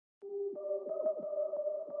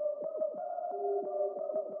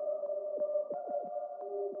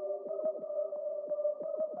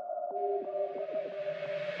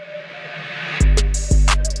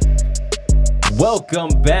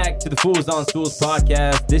Welcome back to the Fools on Stools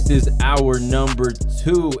podcast. This is our number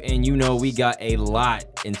 2, and you know we got a lot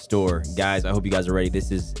in store. Guys, I hope you guys are ready. This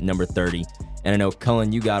is number 30, and I know,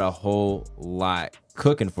 Cullen, you got a whole lot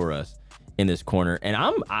cooking for us in this corner, and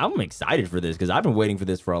I'm excited for this because I've been waiting for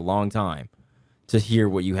this for a long time to hear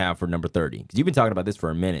what you have for number 30, because you've been talking about this for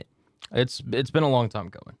a minute. It's been a long time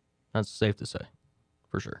coming. That's safe to say,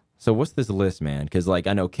 for sure. So what's this list, man? Because, like,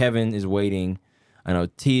 I know Kevin is waiting. I know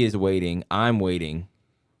T is waiting. I'm waiting.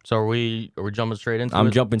 So are we jumping straight into it?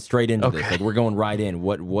 I'm jumping straight into this. Like, we're going right in.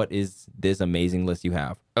 What is this amazing list you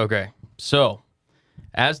have? Okay. So,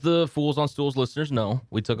 as the Fools on Stools listeners know,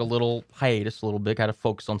 we took a little hiatus a little bit, had to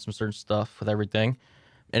focus on some certain stuff with everything.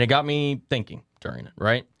 And it got me thinking during it,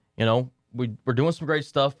 right? You know, we're doing some great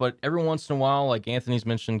stuff, but every once in a while, like Anthony's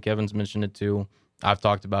mentioned, Kevin's mentioned it too, I've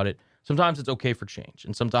talked about it, sometimes it's okay for change.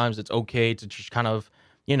 And sometimes it's okay to just kind of,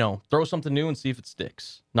 you know, throw something new and see if it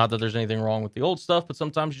sticks. Not that there's anything wrong with the old stuff, but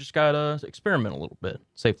sometimes you just gotta experiment a little bit.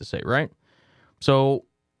 Safe to say, right? So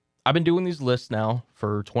I've been doing these lists now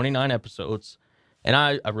for 29 episodes, and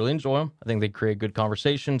I really enjoy them. I think they create good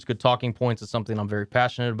conversations, good talking points. It's something I'm very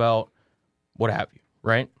passionate about, what have you,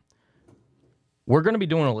 right? We're going to be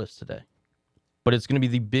doing a list today, but it's going to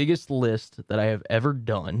be the biggest list that I have ever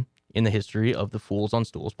done in the history of the Fools on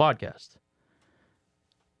Stools podcast.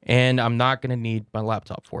 And I'm not going to need my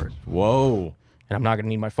laptop for it. Whoa. And I'm not going to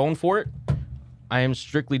need my phone for it. I am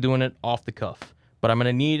strictly doing it off the cuff. But I'm going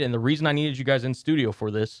to need, and the reason I needed you guys in studio for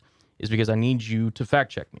this is because I need you to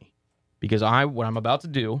fact check me. Because what I'm about to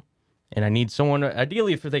do, and I need someone,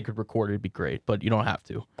 ideally if they could record it, it'd be great, but you don't have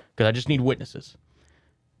to. Because I just need witnesses.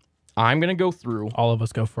 I'm going to go through. All of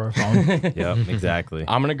us go for our phone. Yep, exactly.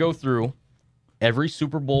 I'm going to go through every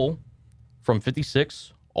Super Bowl from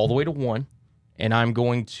 56 all the way to 1. And I'm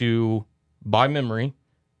going to, by memory,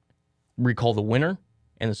 recall the winner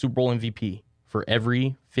and the Super Bowl MVP for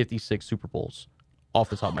every 56 Super Bowls off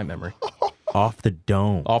the top of my memory. Off the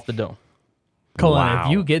dome. Off the dome. Colin, Wow.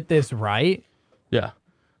 if you get this right, Yeah.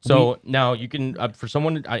 So now you can, for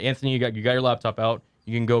someone, Anthony, you got your laptop out.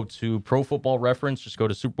 You can go to Pro Football Reference. Just go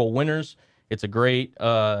to Super Bowl winners. It's a great,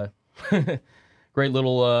 great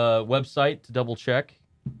little website to double check.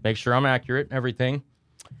 Make sure I'm accurate and everything.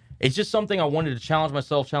 It's just something I wanted to challenge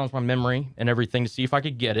myself, challenge my memory and everything to see if I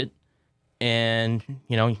could get it. And,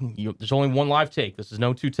 you know, there's only one live take. This is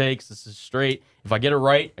no 2 takes. This is straight. If I get it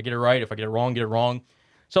right, I get it right. If I get it wrong.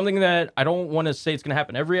 Something that I don't want to say it's going to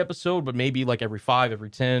happen every episode, but maybe like every 5,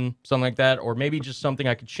 every 10, something like that. Or maybe just something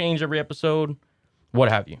I could change every episode, what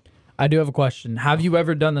have you. I do have a question. Have you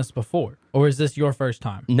ever done this before? Or is this your first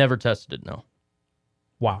time? Never tested it, no.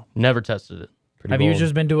 Wow. Never tested it. Pretty Have you bold.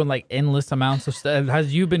 just been doing like endless amounts of stuff?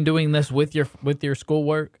 Has you been doing this with your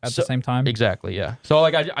schoolwork at the same time? Exactly, yeah. So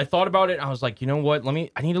like I thought about it and I was like, you know what? I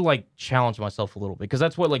need to like challenge myself a little bit because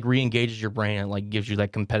that's what like re-engages your brain and like gives you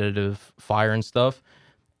that competitive fire and stuff.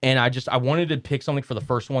 And I wanted to pick something for the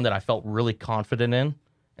first one that I felt really confident in.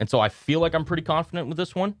 And so I feel like I'm pretty confident with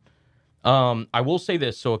this one. I will say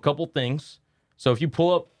this. So a couple things. So if you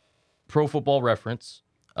pull up Pro Football Reference,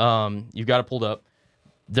 you've got it pulled up.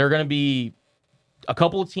 They're going to be a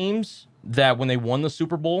couple of teams that when they won the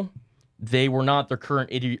Super Bowl, they were not their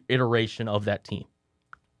current iteration of that team.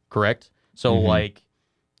 Correct? So like,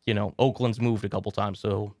 you know, Oakland's moved a couple times.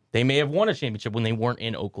 So they may have won a championship when they weren't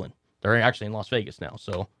in Oakland. They're actually in Las Vegas now.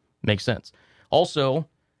 So makes sense. Also,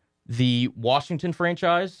 the Washington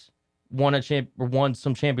franchise won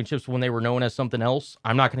some championships when they were known as something else.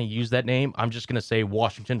 I'm not going to use that name. I'm just going to say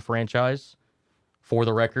Washington franchise for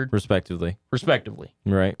the record. Respectively.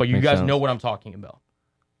 Right. But you Makes guys sense. know what I'm talking about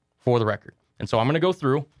for the record. And so I'm going to go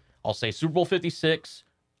through. I'll say Super Bowl 56.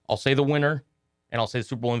 I'll say the winner. And I'll say the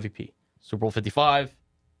Super Bowl MVP. Super Bowl 55.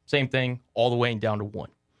 Same thing. All the way down to 1.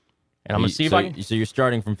 And I'm going to see if I can. So you're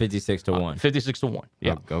starting from 56 to 1. 56 to 1.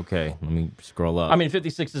 Yeah. Okay. Let me scroll up. I mean,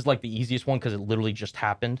 56 is like the easiest one because it literally just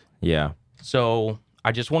happened. Yeah. So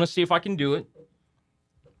I just want to see if I can do it.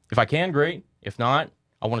 If I can, great. If not,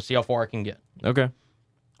 I want to see how far I can get. Okay.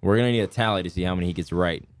 We're going to need a tally to see how many he gets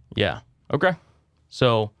right. Yeah. Okay.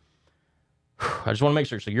 So I just want to make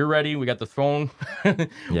sure. So you're ready. We got the phone. we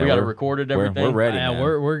got it recorded, everything. We're ready, Yeah, man.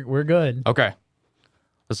 we're good. Okay.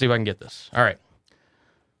 Let's see if I can get this. All right.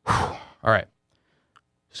 All right.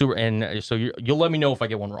 Super. And so you'll let me know if I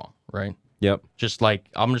get one wrong, right? Yep. Just like,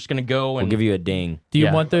 I'm just going to go and... We'll give you a ding. Do you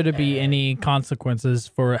Yeah. want there to be any consequences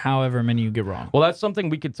for however many you get wrong? Well, that's something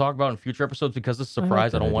we could talk about in future episodes because it's a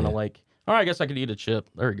surprise. I that don't want to idea. like... All right, I guess I could eat a chip.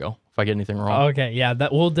 There you go. If I get anything wrong. Okay, yeah,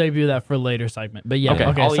 that we'll debut that for a later segment. But yeah,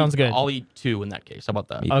 okay, I'll sounds eat, good. I'll eat 2 in that case. How about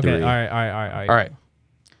that? Eat Okay, 3. all right. All right.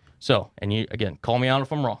 So, and you, again, call me out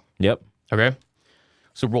if I'm wrong. Yep. Okay?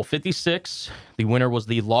 Super Bowl 56, the winner was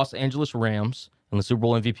the Los Angeles Rams, and the Super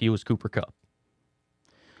Bowl MVP was Cooper Kupp.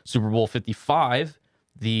 Super Bowl 55,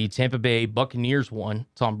 the Tampa Bay Buccaneers won.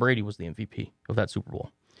 Tom Brady was the MVP of that Super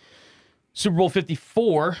Bowl. Super Bowl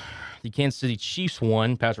 54, the Kansas City Chiefs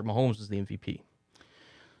won. Patrick Mahomes was the MVP.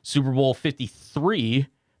 Super Bowl 53,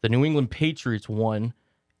 the New England Patriots won,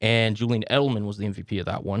 and Julian Edelman was the MVP of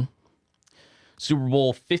that one. Super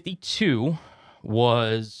Bowl 52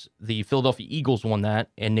 was the Philadelphia Eagles won that,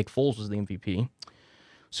 and Nick Foles was the MVP.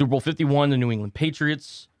 Super Bowl 51, the New England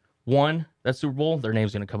Patriots won that Super Bowl. Their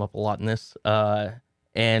name's going to come up a lot in this.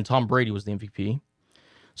 And Tom Brady was the MVP.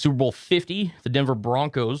 Super Bowl 50, the Denver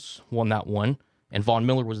Broncos won that one, and Von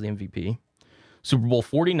Miller was the MVP. Super Bowl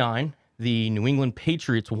 49, the New England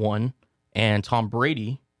Patriots won, and Tom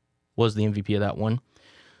Brady was the MVP of that one.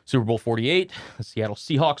 Super Bowl 48, the Seattle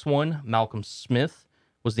Seahawks won. Malcolm Smith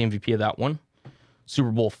was the MVP of that one.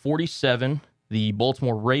 Super Bowl 47, the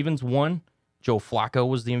Baltimore Ravens won. Joe Flacco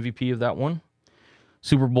was the MVP of that one.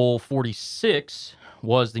 Super Bowl 46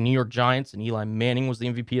 was the New York Giants, and Eli Manning was the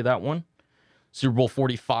MVP of that one. Super Bowl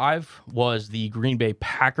 45 was the Green Bay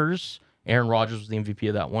Packers. Aaron Rodgers was the MVP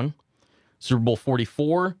of that one. Super Bowl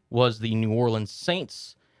 44 was the New Orleans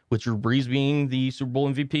Saints, with Drew Brees being the Super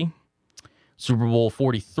Bowl MVP. Super Bowl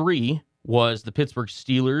 43 was the Pittsburgh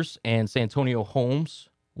Steelers, and Santonio Holmes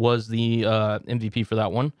was the MVP for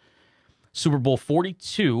that one. Super Bowl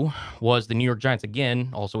 42 was the New York Giants again,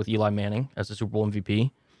 also with Eli Manning as the Super Bowl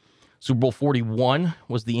MVP. Super Bowl 41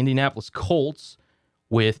 was the Indianapolis Colts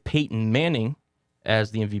with Peyton Manning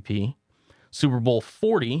as the MVP. Super Bowl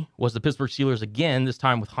 40 was the Pittsburgh Steelers again, this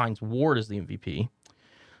time with Hines Ward as the MVP.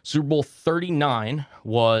 Super Bowl 39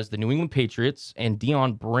 was the New England Patriots, and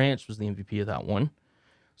Deion Branch was the MVP of that one.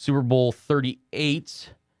 Super Bowl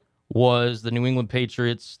 38 was the New England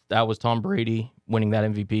Patriots. That was Tom Brady winning that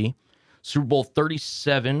MVP. Super Bowl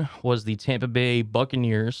 37 was the Tampa Bay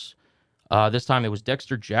Buccaneers. This time it was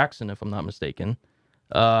Dexter Jackson, if I'm not mistaken.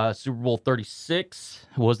 Super Bowl 36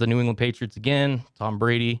 was the New England Patriots again, Tom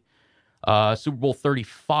Brady. Super Bowl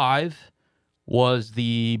 35 was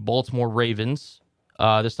the Baltimore Ravens.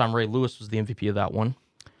 This time Ray Lewis was the MVP of that one.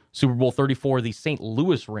 Super Bowl 34, the St.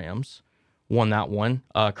 Louis Rams won that one.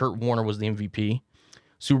 Kurt Warner was the MVP.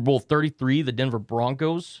 Super Bowl 33, the Denver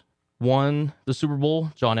Broncos won the Super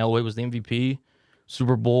Bowl. John Elway was the MVP.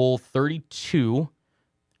 Super Bowl 32,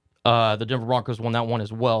 the Denver Broncos won that one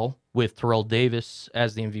as well, with Terrell Davis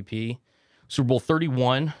as the MVP. Super Bowl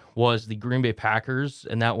 31 was the Green Bay Packers,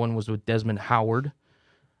 and that one was with Desmond Howard.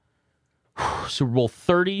 Super Bowl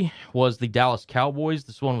 30 was the Dallas Cowboys.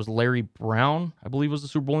 This one was Larry Brown, I believe, was the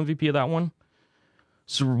Super Bowl MVP of that one.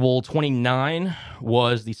 Super Bowl 29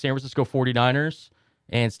 was the San Francisco 49ers,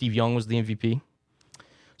 and Steve Young was the MVP.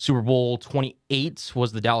 Super Bowl 28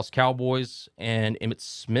 was the Dallas Cowboys, and Emmitt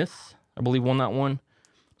Smith, I believe, won that one.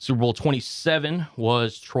 Super Bowl 27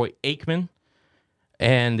 was Troy Aikman,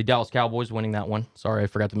 and the Dallas Cowboys winning that one. Sorry, I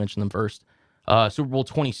forgot to mention them first. Super Bowl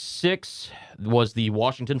 26 was the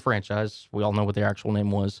Washington franchise. We all know what their actual name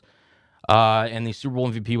was. And the Super Bowl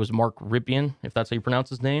MVP was Mark Rypien, if that's how you pronounce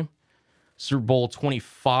his name. Super Bowl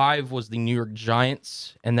 25 was the New York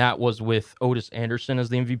Giants, and that was with Otis Anderson as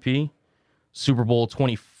the MVP. Super Bowl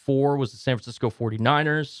 24 was the San Francisco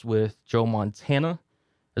 49ers with Joe Montana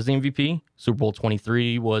as the MVP. Super Bowl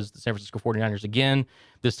 23 was the San Francisco 49ers again,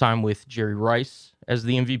 this time with Jerry Rice as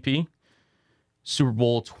the MVP. Super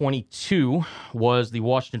Bowl 22 was the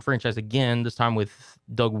Washington franchise again, this time with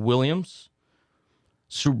Doug Williams.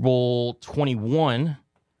 Super Bowl 21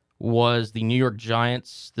 was the New York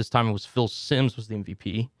Giants. This time it was Phil Simms was the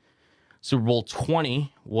MVP. Super Bowl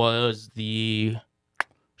 20 was the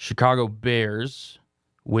Chicago Bears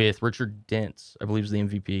with Richard Dent, I believe, is the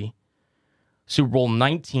MVP. Super Bowl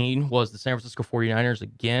 19 was the San Francisco 49ers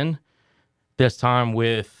again, this time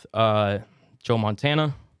with Joe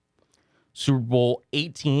Montana. Super Bowl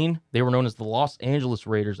 18, they were known as the Los Angeles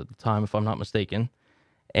Raiders at the time, if I'm not mistaken.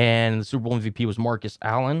 And the Super Bowl MVP was Marcus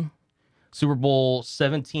Allen. Super Bowl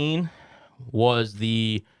 17 was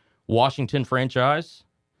the Washington franchise.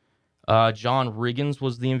 John Riggins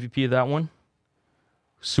was the MVP of that one.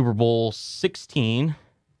 Super Bowl 16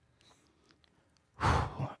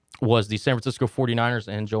 was the San Francisco 49ers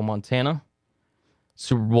and Joe Montana.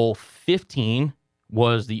 Super Bowl 15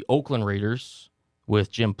 was the Oakland Raiders with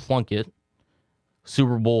Jim Plunkett.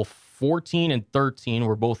 Super Bowl 14 and 13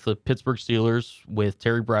 were both the Pittsburgh Steelers with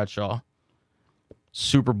Terry Bradshaw.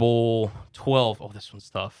 Super Bowl 12, oh, this one's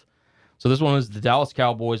tough. So this one was the Dallas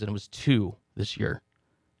Cowboys, and it was 2 this year.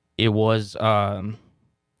 It was, I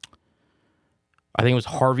think it was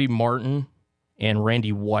Harvey Martin and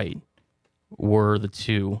Randy White were the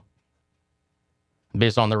 2.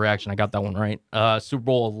 Based on the reaction, I got that one right. Super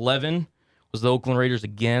Bowl 11 was the Oakland Raiders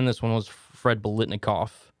again. This one was Fred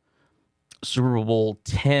Biletnikoff. Super Bowl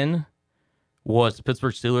 10 was the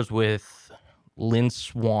Pittsburgh Steelers with Lynn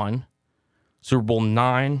Swann. Super Bowl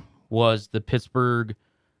 9 was the Pittsburgh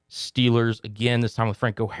Steelers again, this time with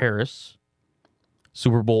Franco Harris.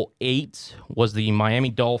 Super Bowl 8 was the Miami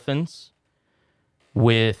Dolphins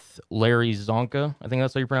with Larry Zonka. I think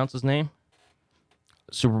that's how you pronounce his name.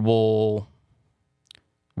 Super Bowl,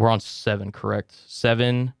 we're on 7, correct?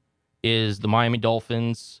 7 is the Miami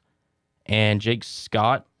Dolphins, and Jake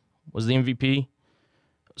Scott was the MVP.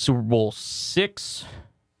 Super Bowl 6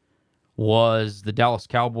 was the Dallas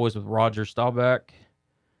Cowboys with Roger Staubach.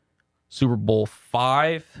 Super Bowl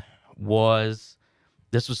 5 was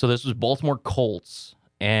this was Baltimore Colts,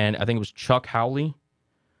 and I think it was Chuck Howley.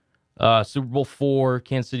 Super Bowl 4,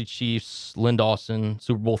 Kansas City Chiefs, Lynn Dawson.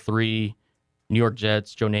 Super Bowl 3, New York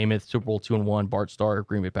Jets, Joe Namath. Super Bowl 2 and 1, Bart Starr,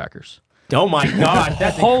 Green Bay Packers. Oh my God,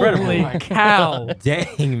 that's incredible. Holy cow.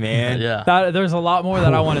 Dang, man. Yeah. There's a lot more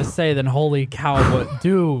that I want to say than holy cow, but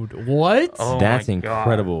dude, what? Oh That's my God.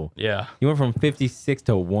 incredible. Yeah. You went from 56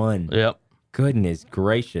 to 1. Yep. Goodness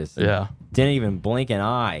gracious. Yeah. Didn't even blink an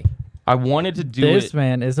eye. I wanted to do This it.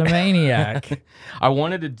 man is a maniac. I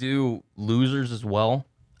wanted to do losers as well.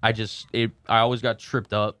 I always got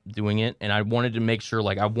tripped up doing it, and I wanted to make sure,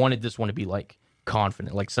 like, I wanted this one to be, like,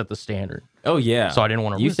 confident, like, set the standard. Oh, yeah. So I didn't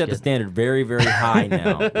want to You risk set the it. standard very, very high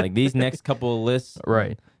now. Like, these next couple of lists,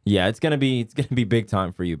 Right. yeah, it's gonna be big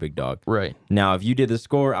time for you, big dog. Right. Now, if you did the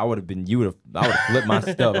score, I would have flipped my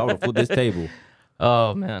stuff. I would have flipped this table.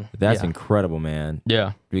 Oh, man. That's yeah. incredible, man.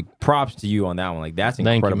 Yeah. Big props to you on that one. Like, that's Thank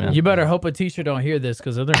you, incredible. man. You better hope a teacher don't hear this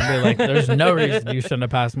because they're going to be like, there's no reason you shouldn't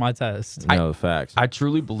have passed my test. No, facts. I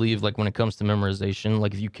truly believe, like, when it comes to memorization,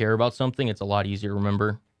 like, if you care about something, it's a lot easier to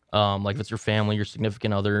remember. Like, if it's your family, your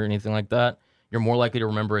significant other, anything like that, you're more likely to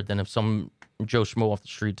remember it than if some Joe Schmo off the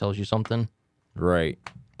street tells you something. Right.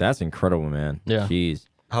 That's incredible, man. Yeah. Jeez.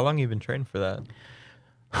 How long have you been training for that?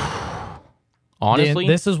 Honestly,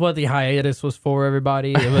 This is what the hiatus was for,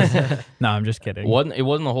 everybody. It was no, I'm just kidding. it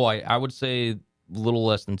wasn't the whole. I would say a little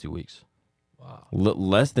less than 2 weeks.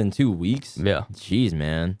 Less than 2 weeks? Yeah. Jeez,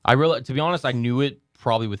 man. To be honest, I knew it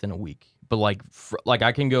probably within a week. But like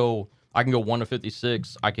I can go 1 to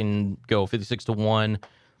 56. I can go 56 to 1.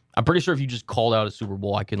 I'm pretty sure if you just called out a Super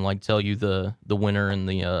Bowl, I can like tell you the winner and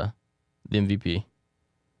the MVP.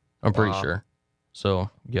 I'm pretty sure. So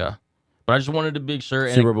yeah, but I just wanted to be sure.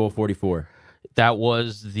 And Super Bowl 44. that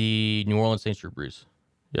was the New Orleans Saints Drew Brees.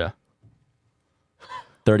 Yeah.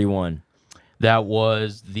 31. That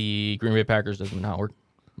was the Green Bay Packers Desmond Howard.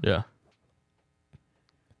 Yeah.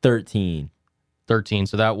 13. 13.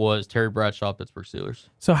 So that was Terry Bradshaw, Pittsburgh Steelers.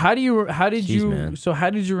 So how did Jeez, you man.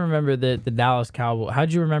 remember the Dallas Cowboys? How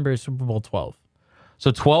did you remember Super Bowl 12?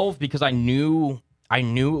 So 12 because I knew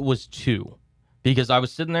it was 2. Because I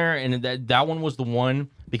was sitting there and that one was the one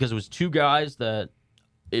because it was 2 guys that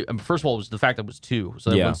first of all it was the fact that it was 2. So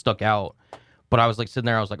that Yeah. one stuck out. But I was like sitting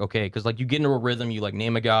there, I was like, okay, because like you get into a rhythm, you like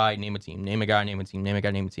name a guy, name a team, name a guy, name a team, name a guy,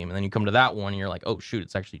 name a team, and then you come to that one and you're like, oh shoot,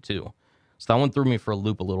 it's actually 2. So that one threw me for a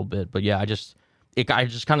loop a little bit. But yeah, I just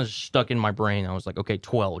kind of stuck in my brain. I was like, okay,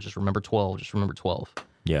 12, just remember 12, just remember 12.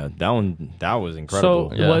 Yeah, that was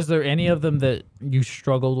incredible. So Yeah. was there any of them that you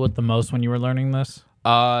struggled with the most when you were learning this?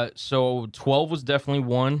 So 12 was definitely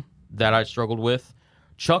one that I struggled with.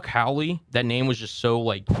 Chuck Howley, that name was just so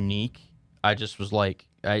like unique. I just was like,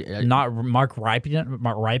 Not Mark Ripien?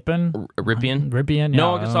 Ripien. Ripien?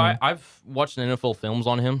 No, Yeah, because I've watched the NFL films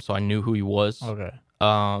on him, so I knew who he was. Okay.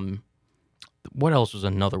 What else was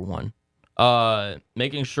another one?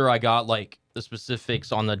 Making sure I got like the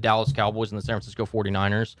specifics on the Dallas Cowboys and the San Francisco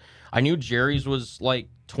 49ers. I knew Jerry's was like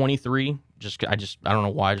 23. I don't know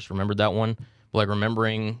why I just remembered that one. But like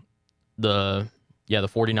remembering the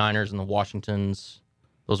 49ers and the Washingtons,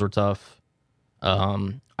 those were tough.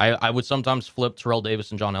 I would sometimes flip Terrell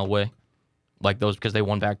Davis and John Elway, like those because they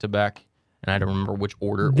won back to back, and I had to remember which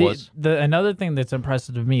order it was. Another thing that's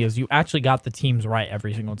impressive to me is you actually got the teams right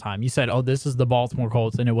every single time. You said, "Oh, this is the Baltimore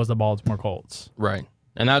Colts," and it was the Baltimore Colts. Right.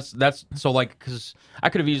 And that's so like because I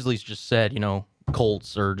could have easily just said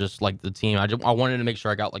Colts or just like the team. I wanted to make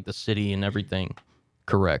sure I got like the city and everything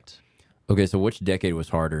correct. Okay, so which decade was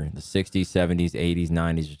harder? The 60s, 70s, 80s,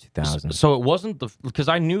 90s, or 2000s? So it wasn't because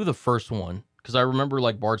I knew the first one because I remember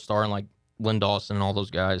like Bart Starr and like Lynn Dawson and all those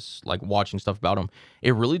guys like watching stuff about them.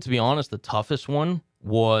 It really, to be honest, the toughest one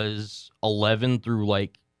was 11 through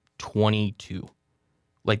like 22,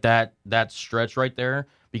 like that stretch right there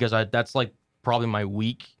because that's like probably my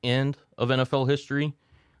weak end of NFL history.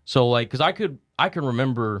 So like because I could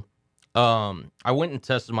remember I went and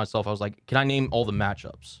tested myself. I was like, can I name all the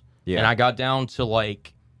matchups? Yeah. And I got down to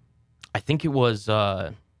like, I think it was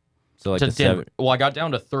So like to the Denver. 7. Well, I got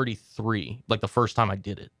down to 33, like the first time I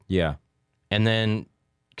did it. Yeah. And then,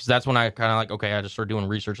 because that's when I kind of like, okay, I just started doing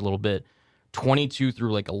research a little bit. 22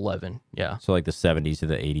 through like 11. Yeah. So like the 70s to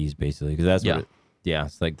the 80s, basically, because that's Yeah. what.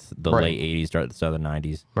 It's like the Right. late 80s, start the southern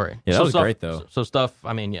 90s. Right. Yeah, that So was stuff, great though. So stuff,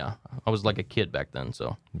 I mean, yeah, I was like a kid back then,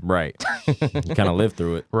 so. Right. You kind of lived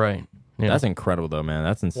through it. Right. Yeah. That's incredible though, man.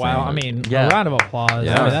 That's insane. Wow, I mean, Yeah. a round of applause.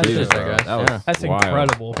 Yeah, I mean, that's dude, just bro. that was Yeah. that's wild.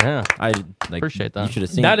 incredible. Yeah. I like Appreciate that. You should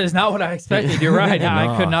have seen That is not what I expected. You're right. I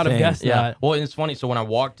Nah, could not have same. guessed Yeah. that. Well, it's funny. So when I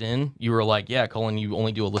walked in, you were like, yeah, Cullen, you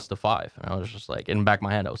only do a list of 5. And I was just like, in the back of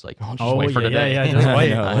my head, I was like, oh, just wait for today. yeah, just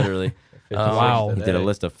wait. No, literally. Wow. He did a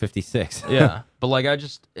list of 56. Yeah. But like, it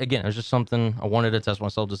was just something I wanted to test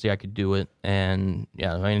myself to see I could do it. And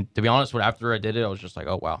yeah, I mean, to be honest, after I did it, I was just like,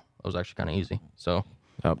 oh, wow, that was actually kind of easy. So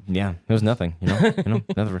Yeah, it was nothing.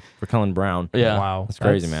 Nothing for Cullen Brown. yeah. Wow. That's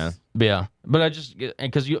crazy, man. But yeah. But I just,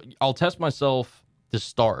 because I'll test myself to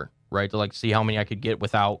start, right? To like see how many I could get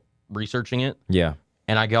without researching it. Yeah.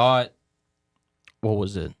 And I got, what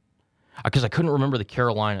was it? Because I couldn't remember the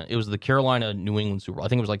Carolina. It was the Carolina New England Super Bowl. I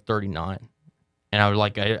think it was like 39. And I was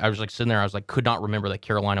like, I was like sitting there. I was like, could not remember that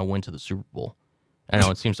Carolina went to the Super Bowl. I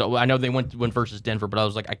know it seems so. I know they went versus Denver, but I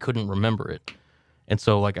was like, I couldn't remember it. And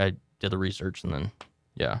so like I did the research and then,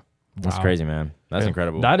 yeah. That's Wow. crazy, man. That's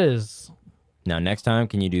incredible. That is Now, next time,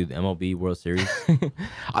 can you do the MLB World Series?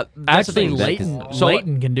 That's the actually thing. Leighton. So-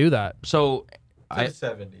 Leighton can do that. So To the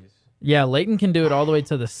 70s. Yeah, Leighton can do it all the way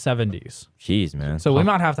to the 70s. Jeez, man. So we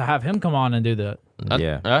might have to have him come on and do that.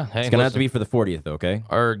 yeah. Hey, It's going to have to listen. be for the 40th, okay?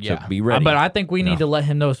 Or So yeah. be ready. But I think we No. need to let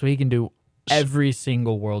him know so he can do every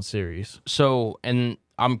single World Series. So, and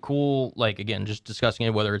I'm cool, like, again, just discussing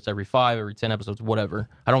it, whether it's every 5, every 10 episodes, whatever.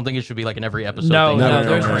 I don't think it should be like an every episode No, thing. no,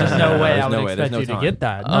 there's just no way There's I would no way. There's expect no you to time. get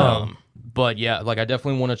that. No. But yeah, like I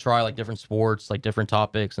definitely want to try like different sports, like different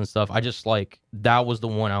topics and stuff. I just like that was the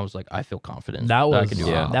one I was like, I feel confident that I was could do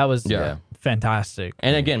yeah. it. that was Yeah. fantastic.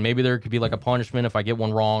 And again, maybe there could be like a punishment if I get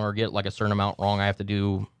one wrong or get like a certain amount wrong. I have to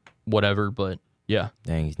do whatever. But yeah,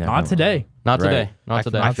 Dang, he's Not today. not Right. today, not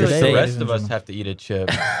today. I feel like Today, the ladies rest and of us gentlemen. have to eat a chip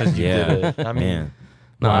because you Yeah. did it. I mean, Man.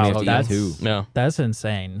 No, Wow, we have to eat that's- two. Yeah. That's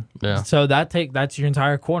insane. Yeah. So that's your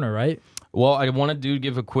entire corner, right? Well, I want to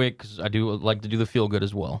give a quick, because I do like to do the feel good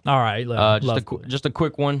as well. All right. Just a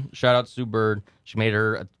quick one. Shout out Sue Bird. She made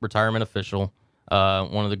her retirement official.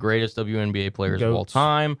 One of the greatest WNBA players of all Goats.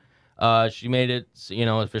 time. She made it,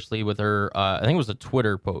 officially with her. I think it was a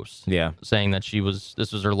Twitter post. Yeah. Saying that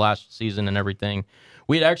this was her last season and everything.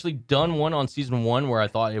 We had actually done one on season 1 where I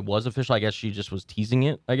thought it was official. I guess she just was teasing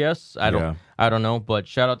it. I guess I don't know. But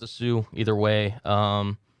shout out to Sue either way.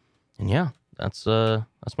 And yeah, that's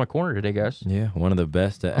my corner today, guys. Yeah. One of the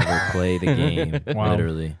best to ever play the game. Wow.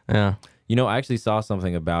 Literally. Yeah. I actually saw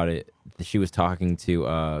something about it. She was talking to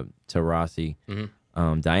Rossi,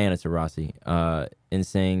 Diana Taurasi, and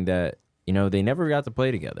saying that, they never got to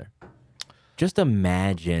play together. Just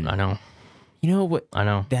imagine. I know. You know what? I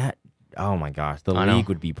know. Oh my gosh, the I know. league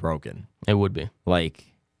would be broken. It would be. Like,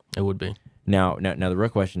 It would be. now the real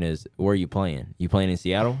question is, where are you playing? You playing in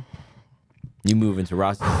Seattle? You moving to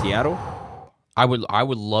Rossi in Seattle? I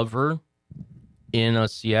would love her in a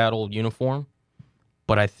Seattle uniform,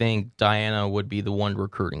 but I think Diana would be the one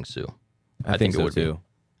recruiting Sue. I think it so would be. too.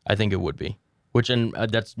 I think it would be. Which, and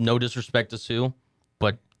that's no disrespect to Sue,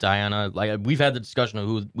 but Diana, like we've had the discussion of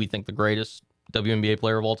who we think the greatest WNBA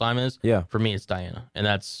player of all time is. Yeah. For me, it's Diana, and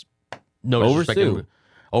that's no Over disrespect Sue.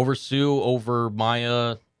 over Sue, over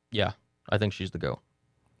Maya. Yeah, I think she's the GOAT.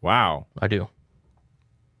 Wow. I do.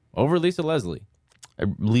 Over Lisa Leslie.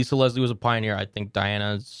 Lisa Leslie was a pioneer. I think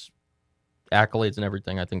Diana's accolades and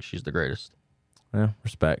everything. I think she's the greatest. Yeah,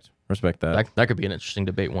 respect that. That could be an interesting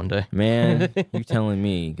debate one day. Man, you telling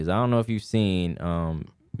me, because I don't know if you've seen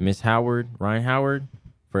Miss Howard, Ryan Howard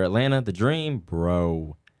for Atlanta, the Dream,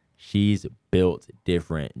 bro. She's built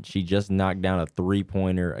different. She just knocked down a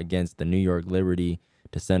 3-pointer against the New York Liberty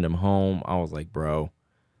to send them home. I was like, bro,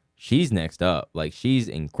 she's next up. Like, she's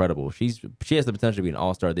incredible. She has the potential to be an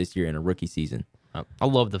all-star this year in a rookie season. I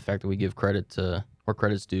love the fact that we give credit to where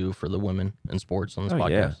credit's due for the women in sports on this podcast.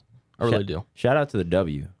 yeah. I really do. Shout out to the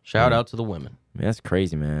W. Shout out to the women. Man, that's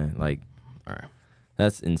crazy, man. Like, All right.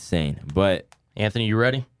 that's insane. But Anthony, you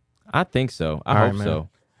ready? I think so. I All right, hope man. so.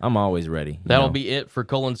 I'm always ready. That'll be it for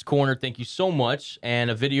Cullen's Corner. Thank you so much. And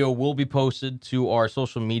a video will be posted to our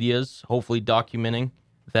social medias, hopefully documenting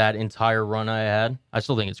that entire run I had. I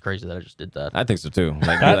still think it's crazy that I just did that. I think so too.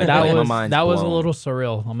 Like, That, my was mind's that was a blown. little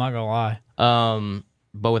surreal. I'm not gonna lie.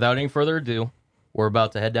 But without any further ado, we're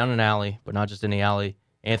about to head down an alley, but not just any alley.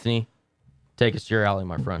 Anthony, Take us to your alley,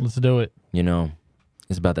 my friend. Let's do it. You know,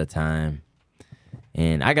 it's about that time.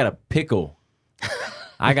 And I got a pickle.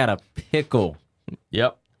 I got a pickle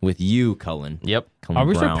Yep. with you, Cullen. Yep. Cullen Are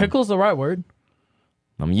we Brown. sure pickle's the right word?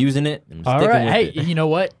 I'm using it. And I'm All sticking right. with Hey, it. you know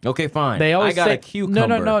what? Okay, fine. They always I got say a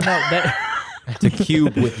cucumber no. to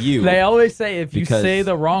cube with you. They always say if you Because- say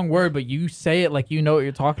the wrong word, but you say it like you know what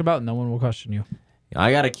you're talking about, no one will question you.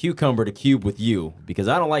 I got a cucumber to cube with you because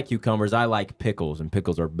I don't like cucumbers. I like pickles, and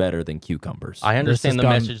pickles are better than cucumbers. I understand the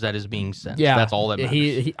dumb. message that is being sent. Yeah, That's all that matters.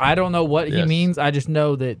 He I don't know what he Yes. means. I just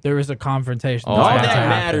know that there is a confrontation. Oh, that's All got to that happen.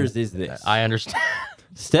 matters is this. I understand.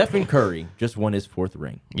 Stephen Curry just won his 4th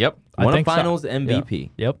ring. Yep. I Won a think so. finals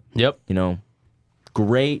MVP. Yep. Yep. You know,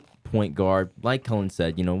 great point guard. Like Cullen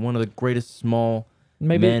said, you know, one of the greatest small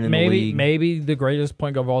Maybe men in the league. maybe the greatest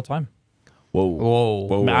point guard of all time. Whoa. Whoa.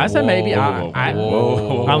 Whoa. I said maybe. Whoa.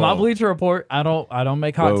 Whoa. I'm not Bleacher Report. I don't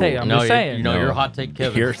make hot Whoa. take. I'm No, just you're, saying. you know, you're a hot take,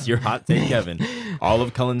 Kevin. Here's your hot take, Kevin. All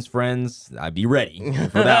of Cullen's friends, I'd be ready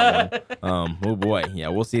for that one. Oh boy, yeah,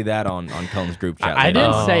 we'll see that on Cullen's group chat. I later.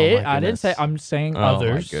 didn't Oh, say it. my I didn't say. goodness. I'm saying Oh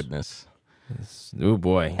others. my goodness. Oh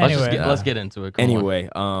boy. Anyway. Let's get into it. Come on. Anyway,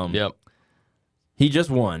 Yep. he just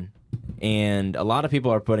won, and a lot of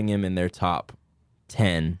people are putting him in their top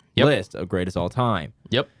 10 Yep. list of greatest all time.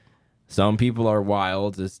 Yep. Some people are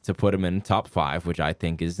wild as to put him in top 5, which I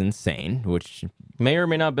think is insane. Which May or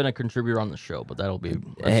may not have been a contributor on the show, but that'll be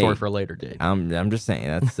a Hey. story for a later date. I'm just saying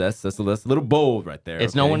that's a little bold right there.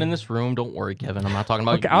 It's no one in this room. Don't worry, Kevin. I'm not talking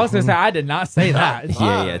about Okay, you. I was gonna say I did not say that.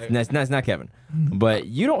 Yeah, it's not Kevin, but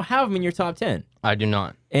you don't have him in your top 10, I do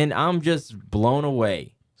not. and I'm just blown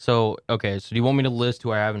away. So, okay. So do you want me to list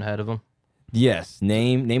who I have ahead of him? Yes,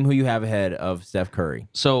 name who you have ahead of Steph Curry.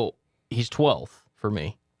 So he's 12th for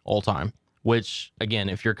me all time, which, again,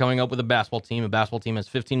 if you're coming up with a basketball team has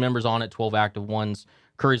 15 members on it, 12 active ones.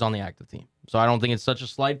 Curry's on the active team. So I don't think it's such a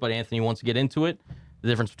slight, but Anthony wants to get into it. The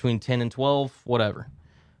difference between 10 and 12, whatever.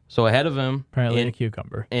 So ahead of him, Apparently a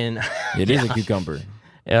cucumber. in It is a cucumber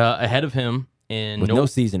ahead of him in with no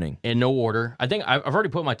seasoning. in no order. I think I've already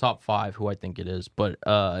put my top 5, who I think it is, but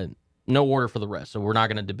no order for the rest. So we're not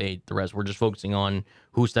going to debate the rest. We're just focusing on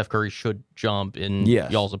who Steph Curry should jump in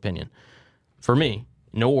Yes. y'all's opinion. For me,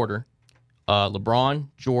 no order. LeBron,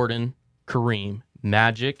 Jordan, Kareem,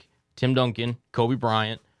 Magic, Tim Duncan, Kobe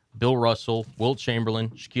Bryant, Bill Russell, Wilt Chamberlain,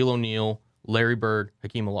 Shaquille O'Neal, Larry Bird,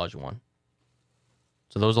 Hakeem Olajuwon.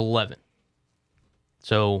 So those 11.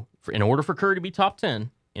 So in order for Curry to be top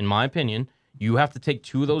 10, in my opinion, you have to take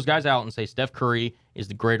 2 of those guys out and say Steph Curry is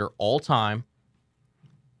the greater all time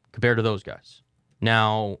compared to those guys.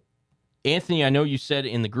 Now, Anthony, I know you said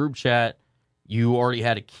in the group chat you already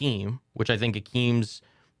had Hakeem, which I think Hakeem's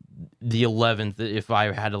the 11th if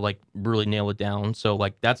I had to like really nail it down. So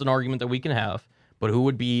like that's an argument that we can have. But who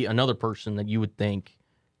would be another person that you would think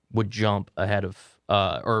would jump ahead of,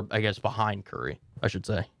 or I guess behind Curry, I should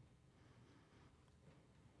say?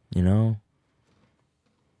 You know,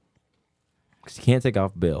 because you can't take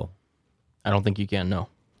off Bill, I don't think you can, no.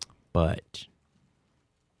 but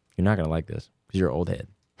you're not gonna like this because you're an old head.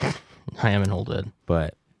 I am an old head.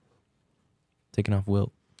 But taking off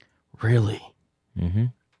Wilt. Really? Mm-hmm.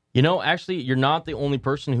 You know, actually, you're not the only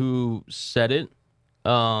person who said it.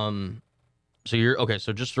 So you're okay.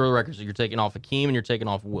 So just for the record, so you're taking off Hakeem and you're taking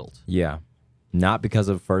off Wilt. Yeah, not because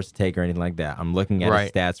of first take or anything like that. I'm looking at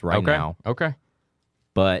his stats right okay. now, Okay.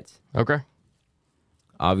 but Okay.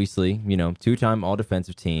 obviously, you know, 2-time All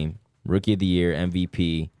Defensive Team, Rookie of the Year,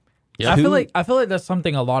 MVP. Yeah. I feel like that's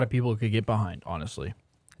something a lot of people could get behind, honestly.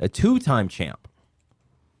 A 2-time champ.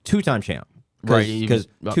 2-time champ. Right, he Because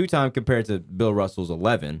was- 2-time compared to Bill Russell's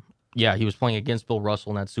 11. Yeah, he was playing against Bill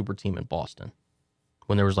Russell in that super team in Boston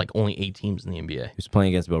when there was like only 8 teams in the NBA. He was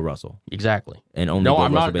playing against Bill Russell. Exactly. And only No, Bill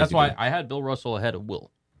I'm Russell not. That's basically. why I had Bill Russell ahead of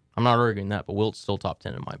Wilt. I'm not arguing that, but Wilt's still top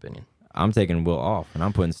 10 in my opinion. I'm taking Will off, and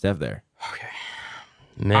I'm putting Steph there.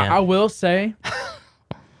 Man, I will say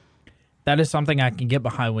that is something I can get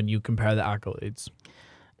behind when you compare the accolades.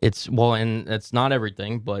 it's well, and it's not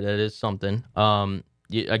everything, but it is something.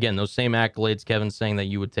 Again, those same accolades, Kevin's saying that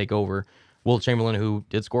you would take over Wilt Chamberlain, who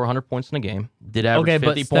did score 100 points in a game, did average Okay,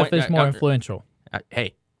 but 50 Steph points. is more influential.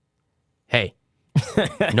 Hey,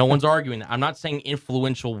 no one's arguing that. I'm not saying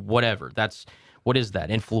influential, whatever. What is that?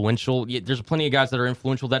 Influential? Yeah, there's plenty of guys that are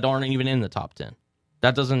influential that aren't even in the top 10.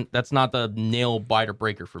 That's not the nail biter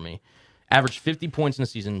breaker for me. Averaged 50 points in the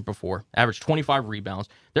season before, averaged 25 rebounds.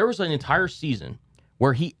 There was an entire season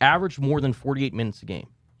where he averaged more than 48 minutes a game.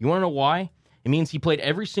 You want to know why? It means he played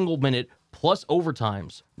every single minute plus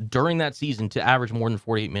overtimes during that season to average more than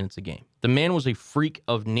 48 minutes a game. The man was a freak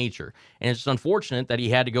of nature. And it's just unfortunate that he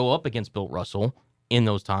had to go up against Bill Russell in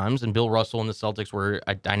those times. And Bill Russell and the Celtics were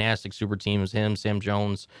a dynastic super team. It was him, Sam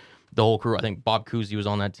Jones, the whole crew. I think Bob Cousy was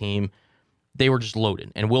on that team. They were just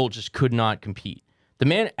loaded, and Wilt just could not compete. The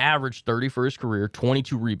man averaged 30 for his career,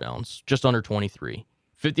 22 rebounds, just under 23,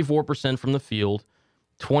 54% from the field,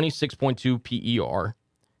 26.2 PER,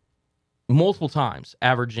 multiple times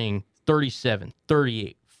averaging 37,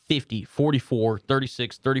 38, 50, 44,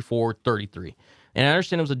 36, 34, 33. And I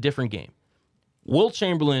understand it was a different game. Wilt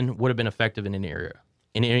Chamberlain would have been effective in any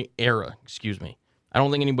era. I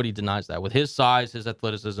don't think anybody denies that. With his size, his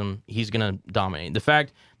athleticism, he's going to dominate. The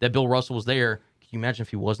fact that Bill Russell was there, can you imagine if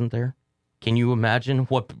he wasn't there? Can you imagine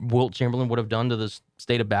what Wilt Chamberlain would have done to the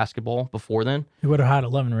state of basketball before then? He would have had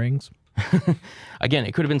 11 rings. Again,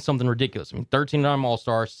 it could have been something ridiculous. I mean, 13-time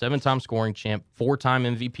All-Star, 7-time scoring champ, 4-time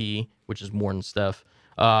MVP, which is more than Steph,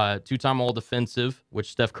 2-time All-Defensive, which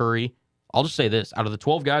Steph Curry. I'll just say this. Out of the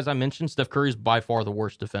 12 guys I mentioned, Steph Curry is by far the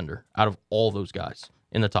worst defender out of all those guys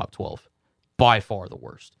in the top 12. By far the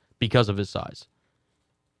worst because of his size.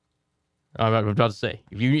 I'm about to say,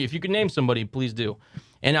 if you could name somebody, please do.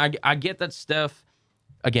 And I get that Steph,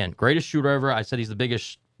 again, greatest shooter ever. I said he's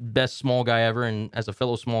the best small guy ever. And as a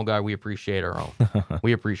fellow small guy, we appreciate our own.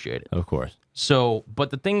 We appreciate it. Of course. So,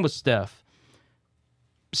 but the thing with Steph,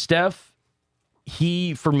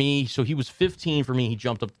 he was 15 for me. He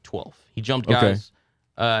jumped up to 12. He jumped guys.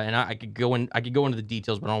 Okay. And I could go into the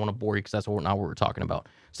details, but I don't want to bore you because that's not what we're talking about.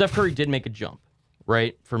 Steph Curry did make a jump,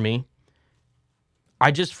 right? For me.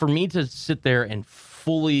 For me to sit there and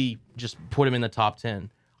fully just put him in the top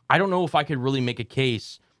 10, I don't know if I could really make a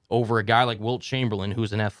case over a guy like Wilt Chamberlain,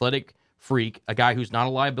 who's an athletic freak, a guy who's not a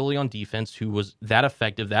liability on defense, who was that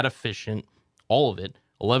effective, that efficient, all of it.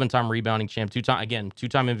 11-time rebounding champ, two-time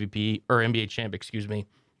MVP, or NBA champ, excuse me.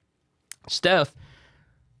 Steph,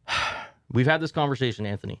 we've had this conversation,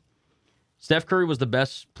 Anthony. Steph Curry was the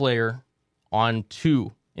best player on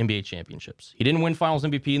 2 NBA championships. He didn't win Finals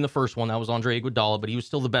MVP in the first one. That was Andre Iguodala, but he was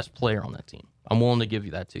still the best player on that team. I'm willing to give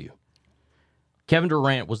you that to you. Kevin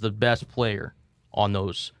Durant was the best player on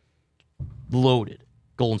those loaded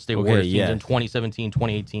Golden State Warriors teams in 2017,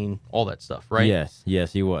 2018, all that stuff, right?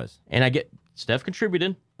 Yes, he was. And I get Steph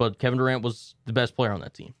contributed, but Kevin Durant was the best player on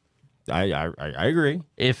that team. I agree.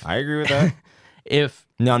 I agree with that.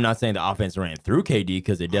 No, I'm not saying the offense ran through KD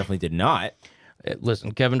because it definitely did not.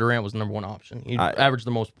 Listen, Kevin Durant was the number one option. He averaged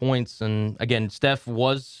the most points, and again, Steph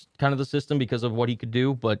was kind of the system because of what he could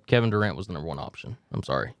do, but Kevin Durant was the number one option. I'm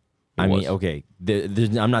sorry. Okay,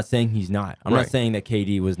 I'm not saying he's not. I'm not saying that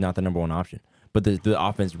KD was not the number one option, but the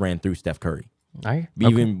offense ran through Steph Curry.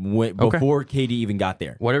 Before KD even got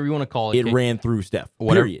there. Whatever you want to call it. It ran through Steph,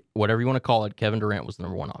 period. Whatever you want to call it, Kevin Durant was the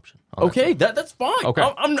number one option. Okay, that's fine. Okay.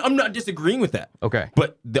 I'm not disagreeing with that. Okay.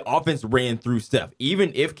 But the offense ran through Steph.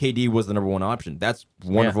 Even if KD was the number one option, that's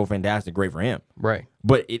wonderful, fantastic, great for him. Right.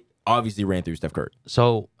 But it obviously ran through Steph Curry.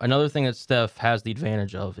 So another thing that Steph has the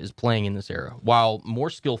advantage of is playing in this era. While more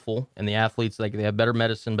skillful, and the athletes, they have better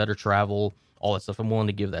medicine, better travel, all that stuff, I'm willing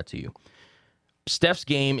to give that to you. Steph's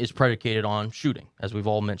game is predicated on shooting, as we've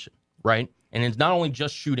all mentioned, right? And it's not only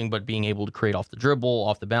just shooting, but being able to create off the dribble,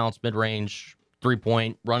 off the bounce, mid-range,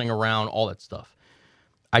 three-point, running around, all that stuff.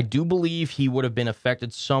 I do believe he would have been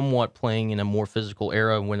affected somewhat playing in a more physical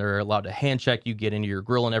era when they're allowed to hand check you, get into your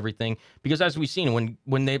grill and everything. Because as we've seen,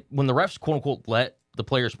 when the refs, quote-unquote, let the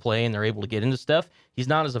players play and they're able to get into Steph, he's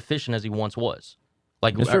not as efficient as he once was.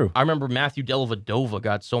 Like, I remember Matthew Dellavedova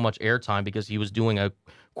got so much airtime because he was doing a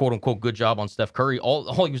quote-unquote good job on Steph Curry.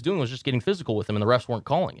 All he was doing was just getting physical with him, and the refs weren't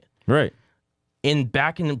calling it. Right.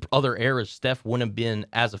 Back in other eras, Steph wouldn't have been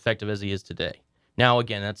as effective as he is today. Now,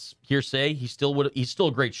 again, that's hearsay. He's still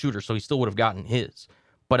a great shooter, so he still would have gotten his.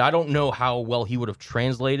 But I don't know how well he would have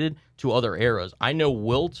translated to other eras. I know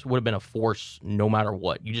Wilt would have been a force no matter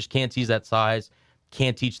what. You just can't tease that size,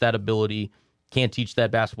 can't teach that ability, can't teach that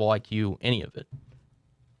basketball IQ, any of it.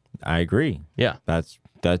 I agree. Yeah. That's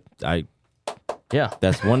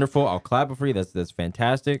wonderful. I'll clap it for you. That's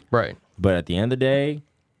fantastic. Right. But at the end of the day,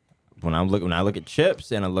 when I look at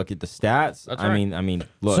chips and I look at the stats, that's right. I mean,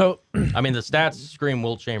 look. So, the stats scream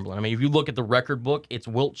Wilt Chamberlain. I mean, if you look at the record book, it's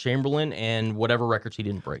Wilt Chamberlain and whatever records he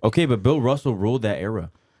didn't break. Okay, but Bill Russell ruled that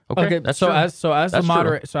era. Okay, that's true. As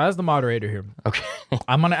the moderator here, okay,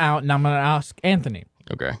 I'm gonna ask Anthony.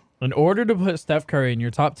 Okay. In order to put Steph Curry in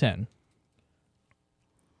your top 10,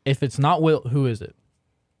 if it's not Wilt, who is it?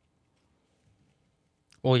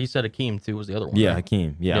 Well, he said Hakeem too was the other one. Yeah, right?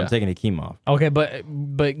 Hakeem. Yeah, I'm taking Hakeem off. Okay,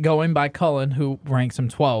 but going by Cullen, who ranks him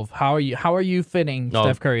 12, how are you fitting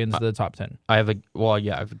Steph Curry into the top 10? I have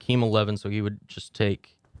Hakeem 11, so he would just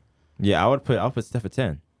take. Yeah, I'll put Steph at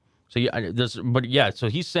 10. So so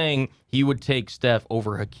he's saying he would take Steph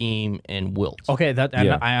over Hakeem and Wilt. Okay,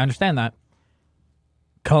 Yeah. I understand that.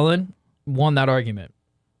 Cullen won that argument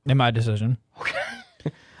in my decision.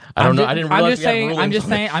 I don't know. I didn't realize I'm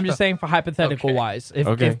just saying for hypothetical wise,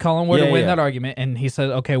 if Cullen were to win that argument and he said,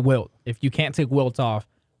 okay, Wilt, if you can't take Wilt off,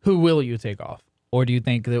 who will you take off? Or do you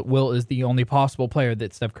think that Wilt is the only possible player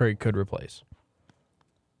that Steph Curry could replace?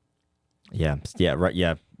 Yeah, right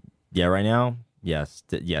now, yes.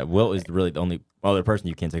 Wilt is really the only other person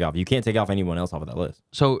you can't take off. You can't take off anyone else off of that list.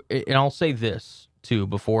 So, and I'll say this too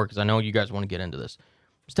before, because I know you guys want to get into this.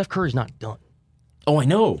 Steph Curry's not done. Oh, I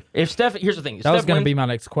know. Here's the thing. That was going to be my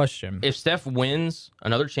next question. If Steph wins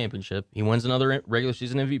another championship, he wins another regular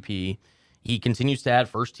season MVP, he continues to add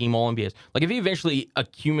first team All NBAs. Like if he eventually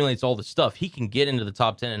accumulates all this stuff, he can get into the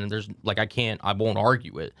top 10. And there's like I won't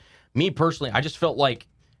argue it. Me personally, I just felt like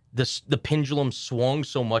the pendulum swung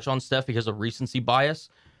so much on Steph because of recency bias.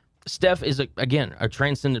 Steph is again a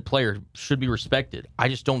transcendent player, should be respected. I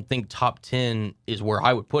just don't think top 10 is where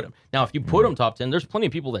I would put him. Now, if you put him top 10, there's plenty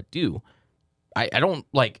of people that do. I don't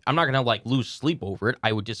I'm not gonna lose sleep over it.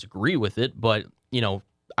 I would disagree with it, but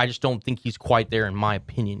I just don't think he's quite there in my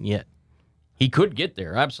opinion yet. He could get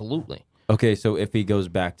there, absolutely. Okay, so if he goes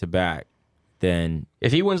back to back, then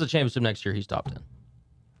If he wins the championship next year, he's top 10.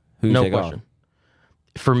 who you No take question.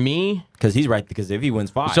 For me, Because he's right. Because if he wins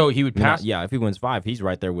 5, So he would pass- If he wins 5, he's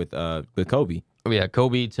right there with Kobe yeah,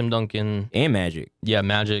 Kobe, Tim Duncan, and Magic yeah,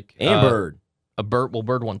 Magic, and Bird.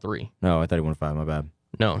 Bird won 3. No, I thought he won 5. My bad.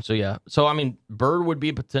 No, so yeah. So I mean, Bird would be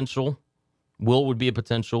a potential. Will would be a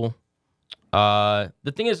potential.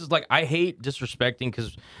 The thing is I hate disrespecting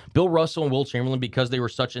because Bill Russell and Will Chamberlain, because they were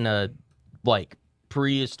such in a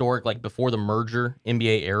prehistoric, before the merger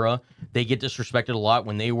NBA era, they get disrespected a lot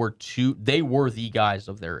when they were the guys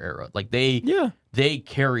of their era. They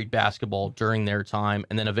carried basketball during their time,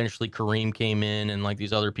 and then eventually Kareem came in and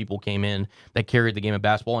these other people came in that carried the game of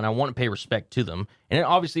basketball, and I want to pay respect to them. And it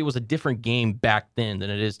obviously was a different game back then than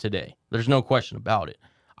it is today. There's no question about it.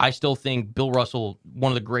 I still think Bill Russell,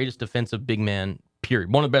 one of the greatest defensive big men,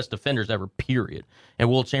 period. One of the best defenders ever, period. And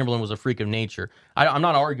Will Chamberlain was a freak of nature. I'm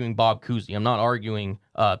not arguing Bob Cousy. I'm not arguing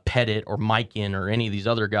Pettit or Mikan or any of these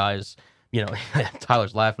other guys.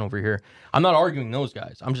 Tyler's laughing over here. I'm not arguing those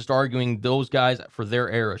guys. I'm just arguing those guys for their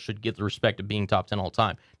era should get the respect of being top 10 all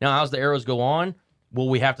time. Now, as the eras go on, will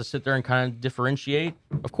we have to sit there and kind of differentiate?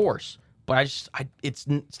 Of course. But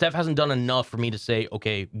Steph hasn't done enough for me to say,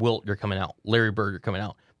 okay, Wilt, you're coming out. Larry Bird, you're coming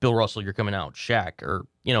out. Bill Russell, you're coming out. Shaq, or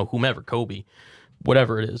whomever, Kobe,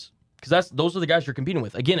 whatever it is, because those are the guys you're competing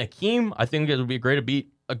with. Again, Hakeem, I think it would be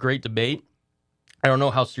a great debate. I don't know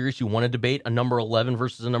how serious you want to debate a number 11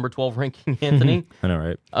 versus a number 12 ranking, Anthony. I know,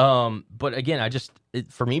 right? But again,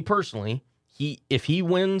 for me personally, if he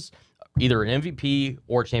wins either an MVP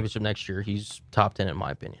or a championship next year, he's top 10 in my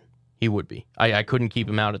opinion. He would be. I couldn't keep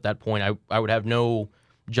him out at that point. I would have no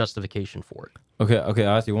justification for it. Okay.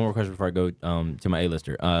 I'll ask you one more question before I go to my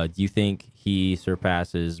A-lister. Do you think he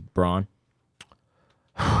surpasses Braun?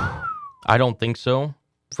 I don't think so.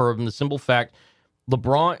 For the simple fact,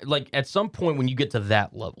 LeBron, at some point when you get to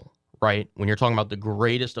that level, right, when you're talking about the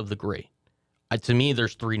greatest of the great, to me,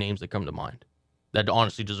 there's 3 names that come to mind that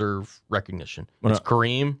honestly deserve recognition. It's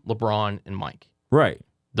Kareem, LeBron, and Mike. Right.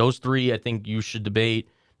 Those 3, I think you should debate.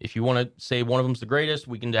 If you want to say one of them's the greatest,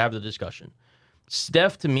 we can have the discussion.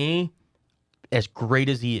 Steph, to me, as great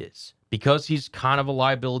as he is, because he's kind of a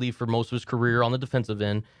liability for most of his career on the defensive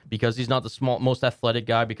end, because he's not the most athletic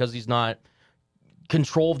guy, because he's not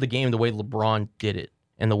control of the game the way LeBron did it,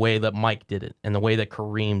 and the way that Mike did it, and the way that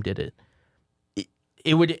Kareem did it.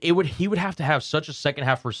 He would have to have such a second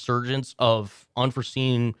half resurgence of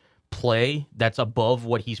unforeseen play that's above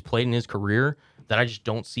what he's played in his career that I just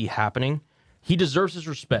don't see happening. He deserves his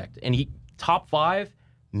respect, and he top 5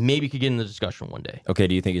 maybe could get in the discussion one day. Okay,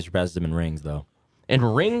 do you think he surpasses him in rings, though?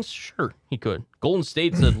 And rings, sure, he could. Golden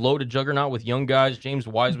State's a loaded juggernaut with young guys, James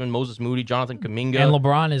Wiseman, Moses Moody, Jonathan Kuminga. And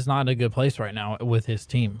LeBron is not in a good place right now with his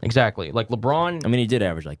team. Exactly. LeBron... I mean, he did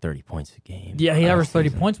average 30 points a game. Yeah, he averaged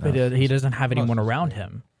 30 points, but he doesn't have anyone around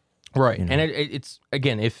him. Right. And it's,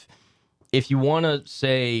 again, if you want to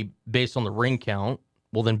say based on the ring count,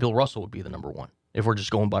 well, then Bill Russell would be the number 1. If we're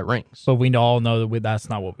just going by rings. But we all know that that's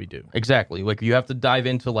not what we do. Exactly. You have to dive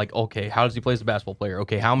into okay, how does he play as a basketball player?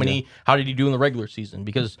 Okay, how did he do in the regular season?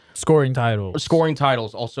 Because scoring titles,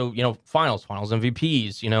 also, finals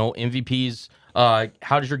MVPs, MVPs,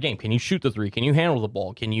 how does your game? Can you shoot the 3? Can you handle the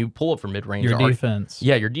ball? Can you pull up from mid-range? Your defense.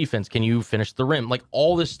 Yeah, your defense. Can you finish the rim?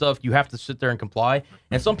 All this stuff, you have to sit there and comply.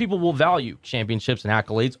 And some people will value championships and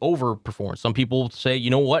accolades over performance. Some people say, you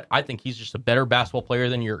know what? I think he's just a better basketball player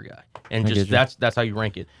than your guy. And just that's how you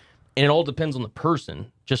rank it. And it all depends on the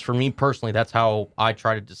person. Just for me personally, that's how I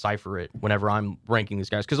try to decipher it whenever I'm ranking these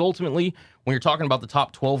guys. Because ultimately, when you're talking about the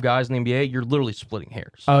top 12 guys in the NBA, you're literally splitting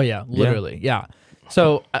hairs. Oh, yeah, literally, yeah.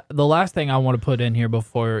 So the last thing I want to put in here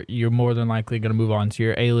before you're more than likely going to move on to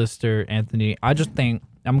your A-lister, Anthony, I just think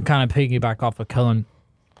I'm kind of piggyback off of Cullen.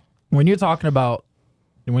 When you're talking about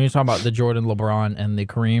the Jordan, LeBron, and the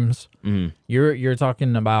Kareems, you're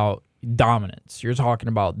talking about dominance. You're talking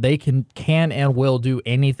about they can and will do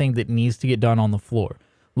anything that needs to get done on the floor.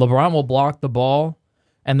 LeBron will block the ball,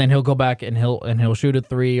 and then he'll go back and he'll shoot a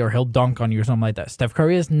three or he'll dunk on you or something like that. Steph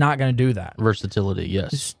Curry is not going to do that. Versatility,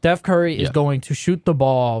 yes. Steph Curry is going to shoot the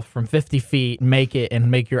ball from 50 feet, make it, and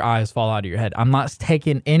make your eyes fall out of your head. I'm not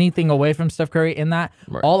taking anything away from Steph Curry in that.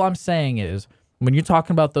 Right. All I'm saying is when you're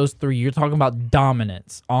talking about those three, you're talking about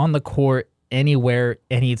dominance on the court, anywhere,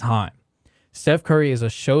 anytime. Steph Curry is a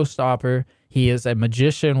showstopper. He is a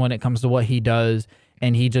magician when it comes to what he does.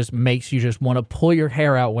 And he just makes you just want to pull your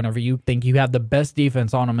hair out whenever you think you have the best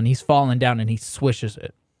defense on him, and he's falling down and he swishes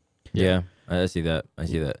it. Yeah, I see that.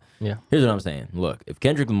 Yeah. Here's what I'm saying. Look, if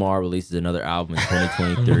Kendrick Lamar releases another album in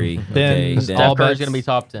 2023, then Steph Curry's going to be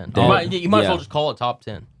top 10. You might as well just call it top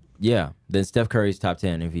 10. Yeah, then Steph Curry's top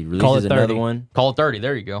 10. If he releases another one, call it 30.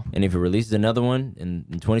 There you go. And if he releases another one in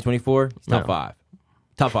 2024, it's top 5.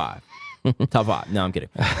 Top 5. Top 5. No, I'm kidding.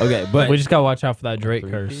 Okay, but we just got to watch out for that Drake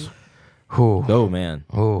curse. Oh man,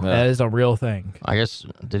 that is a real thing. I guess,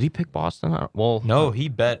 did he pick Boston? Well, no, he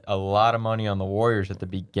bet a lot of money on the Warriors at the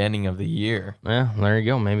beginning of the year. Yeah, there you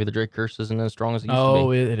go. Maybe the Drake curse isn't as strong as it used to be.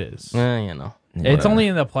 Oh, it is. You know, it's only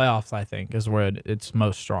in the playoffs, I think, is where it's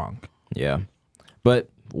most strong. Yeah, but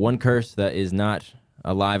one curse that is not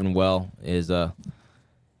alive and well is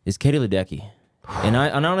Katie Ledecky, and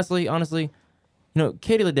honestly, you know,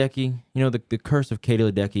 Katie Ledecky, you know, the curse of Katie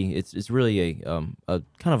Ledecky, it's really a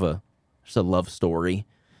kind of just a love story,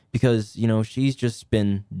 because, you know, she's just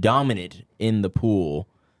been dominant in the pool,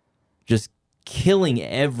 just killing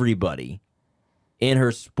everybody in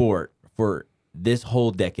her sport for this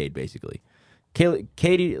whole decade, basically.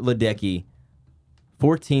 Katie Ledecky,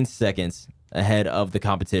 14 seconds ahead of the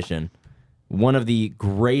competition, one of the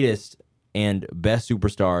greatest and best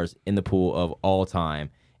superstars in the pool of all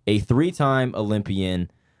time, a 3-time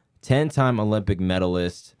Olympian, 10-time Olympic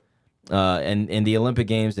medalist, and in the Olympic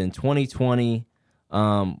Games in 2020,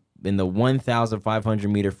 in the 1,500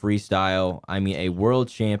 meter freestyle. I mean, a world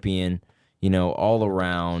champion, you know, all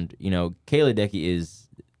around. You know, Katie Ledecky is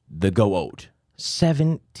the GOAT.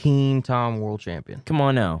 17-time world champion. Come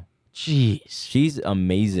on now. Jeez. She's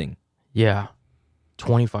amazing. Yeah.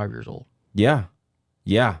 25 years old. Yeah.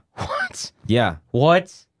 What? Yeah.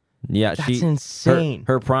 What? Yeah. That's insane.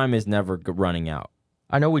 Her prime is never running out.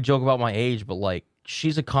 I know we joke about my age, but like,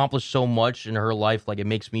 she's accomplished so much in her life. Like, it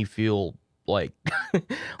makes me feel like,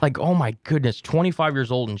 like, oh my goodness, 25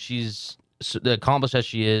 years old, and she's accomplished as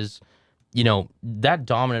she is. You know, that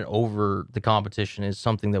dominant over the competition is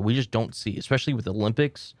something that we just don't see, especially with the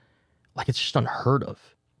Olympics. Like, it's just unheard of.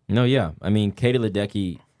 No, yeah. I mean, Katie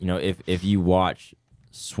Ledecky, you know, if you watch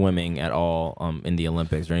swimming at all in the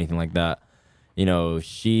Olympics or anything like that, you know,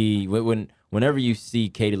 whenever you see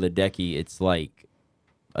Katie Ledecky, it's like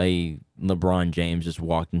a LeBron James just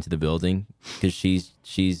walked into the building, because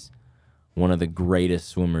she's one of the greatest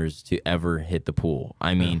swimmers to ever hit the pool.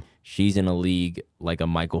 I mean, she's in a league like a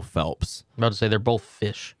Michael Phelps. I'm about to say they're both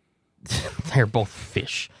fish. They're both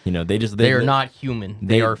fish. You know, they are not human.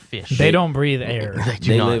 They are fish. They don't breathe air.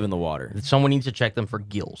 They live in the water. Someone needs to check them for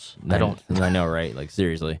gills. I know, right? Like,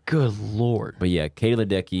 seriously. Good Lord. But yeah, Katie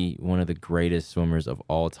Ledecky, one of the greatest swimmers of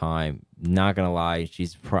all time. Not gonna lie,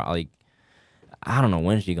 she's probably, I don't know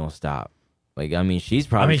when she's gonna stop. Like, I mean, she's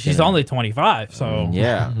probably. she's only 25, so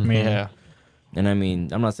yeah. Yeah. And I mean,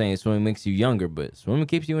 I'm not saying swimming makes you younger, but swimming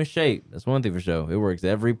keeps you in shape. That's one thing for sure. It works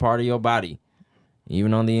every part of your body,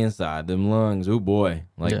 even on the inside, them lungs. Oh boy,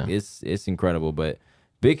 like it's incredible. But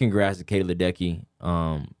big congrats to Katie Ledecky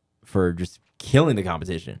for just killing the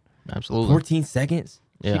competition. Absolutely. 14 seconds.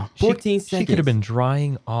 Yeah. 14 seconds. She could have been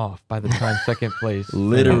drying off by the time second place.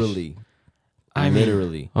 Literally.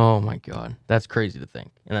 Literally. Oh my God. That's crazy to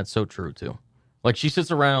think. And that's so true too. Like, she sits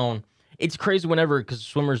around. It's crazy whenever, because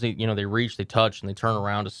swimmers, they reach, they touch, and they turn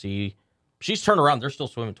around to see. She's turned around. They're still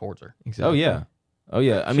swimming towards her. Exactly. Oh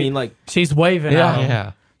yeah. I mean, like, she's waving at him.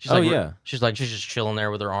 Yeah. She's like, she's just chilling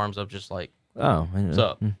there with her arms up, just like, oh, what's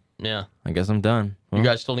up? Yeah. I guess I'm done. You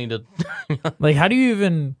guys still need to. Like, how do you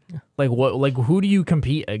even, like, what, like, who do you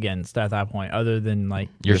compete against at that point, other than like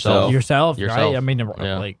Yourself. right? I mean,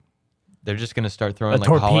 like, they're just gonna start throwing like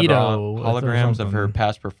torpedo holograms of her something.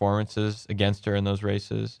 past performances against her in those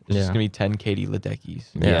races. It's just gonna be 10 Katie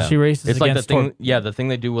Ledecky's. Yeah. She races It's like the against thing, the thing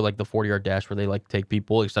they do with like the 40-yard dash where they like take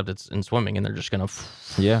people, except it's in swimming, and they're just gonna.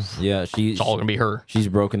 Yeah. It's all gonna be her. She's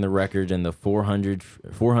broken the records in the 400,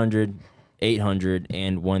 800,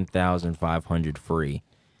 and 1,500 free.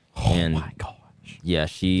 And my gosh. yeah,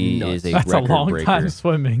 she Nuts. is a That's a record long breaker. time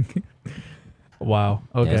swimming. Wow.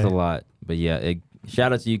 Yeah, Okay. it's a lot. But yeah,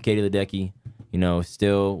 shout out to you, Katie Ledecky. You know,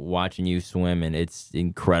 still watching you swim, and it's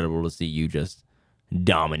incredible to see you just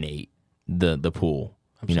dominate the pool.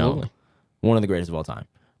 You know, Absolutely. one of the greatest of all time.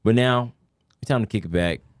 But now, it's time to kick it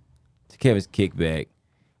back to Kevin's kickback.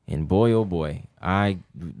 And boy, oh boy,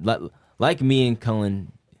 like me and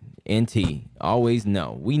Cullen and T always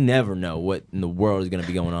know. We never know what in the world is going to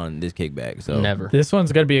be going on in this kickback. So Never. This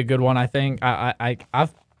one's gonna be a good one. I think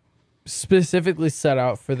I've specifically set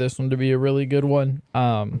out for this one to be a really good one.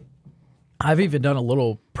 I've even done a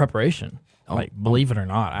little preparation. Like, believe it or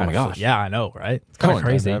not. Oh my gosh. Yeah, I know, right? It's kind of Cullen,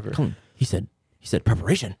 crazy. Cullen, he said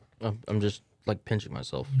preparation. I'm just like pinching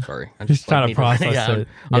myself. Sorry. I Just trying to need process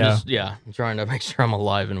yeah, it. I'm trying to make sure I'm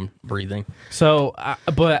alive and I'm breathing. So,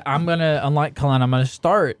 but I'm gonna, unlike Cullen, I'm gonna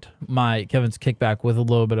start my Kevin's kickback with a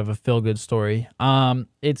little bit of a feel good story.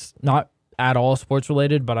 It's not at all sports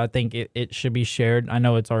related, but I think it should be shared. I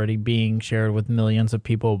know it's already being shared with millions of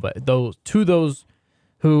people, but those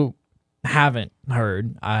who haven't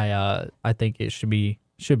heard, I think it should be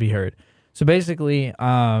heard. So basically,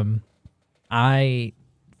 I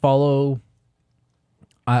follow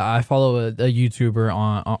a YouTuber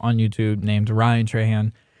on YouTube named Ryan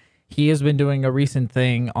Trahan. He has been doing a recent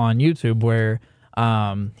thing on YouTube where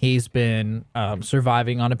he's been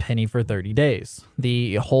surviving on a penny for 30 days.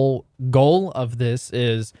 The whole goal of this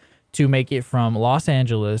is to make it from Los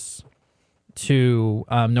Angeles to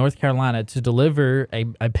North Carolina to deliver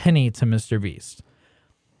a penny to Mr. Beast.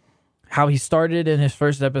 How he started in his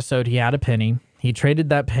first episode, he had a penny. He traded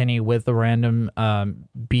that penny with a random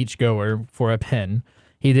beachgoer for a pen.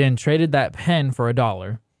 He then traded that pen for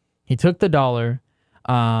 $1. He took the $1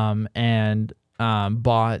 and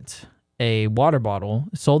bought a water bottle,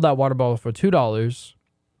 sold that water bottle for $2,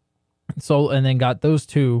 and then got the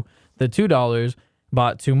 $2,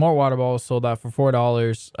 bought 2 more water bottles, sold that for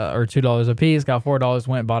 $4 or $2 a piece, got $4,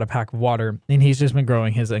 went and bought a pack of water, and he's just been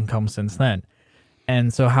growing his income since then.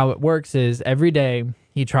 And so how it works is every day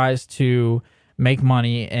he tries to make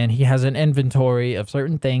money, and he has an inventory of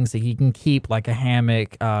certain things that he can keep, like a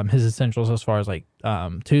hammock, his essentials as far as like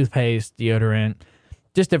toothpaste, deodorant,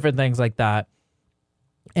 just different things like that.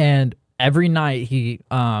 And every night he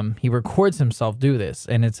records himself do this,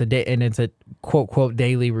 and it's a quote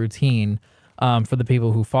daily routine for the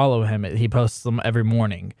people who follow him. He posts them every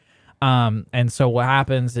morning. And so what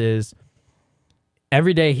happens is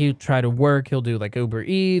every day he'll try to work. He'll do like Uber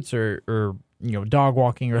Eats or dog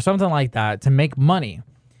walking or something like that to make money.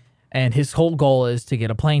 And his whole goal is to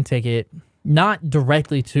get a plane ticket, not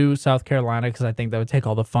directly to South Carolina, because I think that would take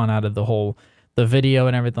all the fun out of the video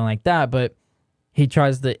and everything like that. But he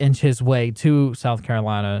tries to inch his way to South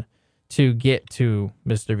Carolina to get to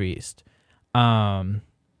Mr. Beast.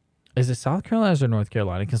 Is it South Carolina or North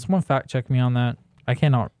Carolina? Can someone fact check me on that? I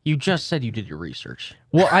cannot. You just said you did your research.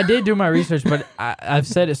 Well, I did do my research, but I've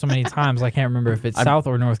said it so many times I can't remember if it's South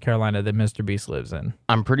or North Carolina that Mr. Beast lives in.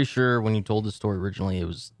 I'm pretty sure when you told the story originally, it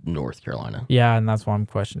was North Carolina. Yeah, and that's why I'm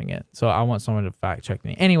questioning it. So I want someone to fact check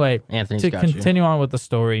me. Anyway, Anthony's to got you. continue on with the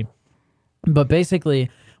story, but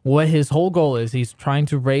basically what his whole goal is, he's trying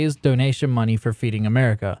to raise donation money for Feeding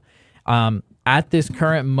America. At this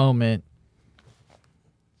current moment,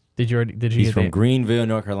 did you He's get from it? Greenville,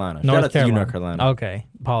 North Carolina. Shout North out to Carolina. you, North Carolina. Okay,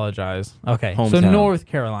 apologize. Okay, so Hometown. North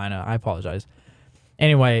Carolina. I apologize.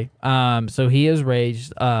 Anyway, so he has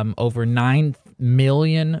raised over 9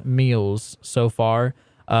 million meals so far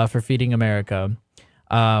for Feeding America.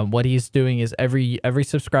 What he's doing is every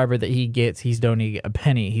subscriber that he gets, he's donating a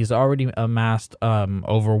penny. He's already amassed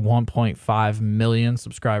over 1.5 million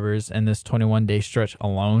subscribers in this 21-day stretch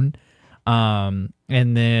alone. And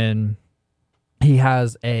then he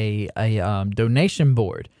has a donation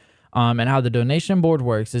board. And how the donation board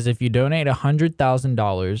works is if you donate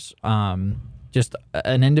 $100,000, just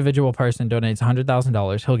an individual person donates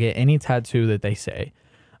 $100,000, he'll get any tattoo that they say.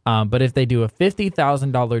 But if they do a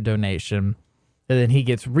 $50,000 donation, then he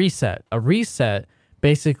gets reset. A reset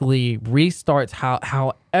basically restarts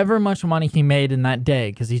however much money he made in that day,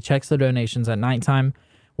 because he checks the donations at nighttime.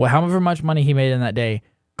 Well, however much money he made in that day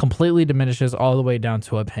completely diminishes all the way down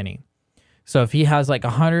to a penny. So if he has like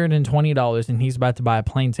 $120 and he's about to buy a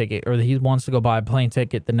plane ticket, or he wants to go buy a plane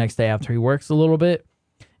ticket the next day after he works a little bit,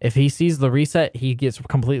 If he sees the reset, he gets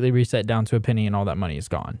completely reset down to a penny and all that money is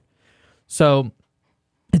gone. So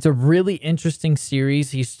it's a really interesting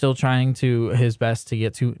series. He's still trying to his best to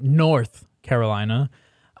get to North Carolina.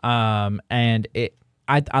 And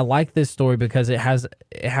I like this story because it has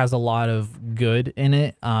a lot of good in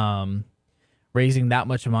it. Raising that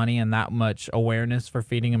much money and that much awareness for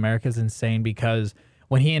Feeding America is insane, because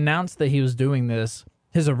when he announced that he was doing this,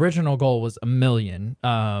 his original goal was 1 million.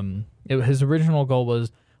 His original goal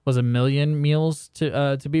was 1 million meals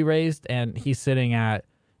to be raised, and he's sitting at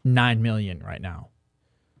 9 million right now.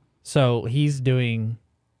 So he's doing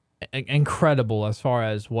incredible as far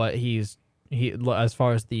as as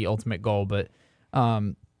far as the ultimate goal. But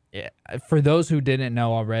for those who didn't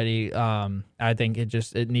know already, I think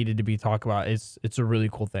it needed to be talked about. It's a really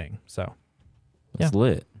cool thing. So it's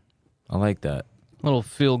lit. I like that. Little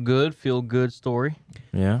feel good story.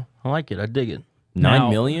 Yeah, I like it. I dig it.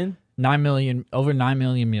 9 million? 9 million, over 9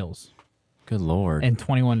 million meals. Good Lord. In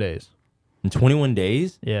 21 days. In 21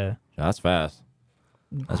 days? Yeah. That's fast.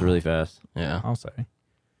 That's really fast. Yeah. I'll say.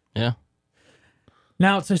 Yeah.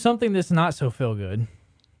 Now, to something that's not so feel good.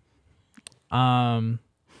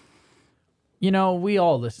 We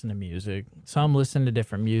all listen to music. Some listen to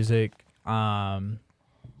different music. Your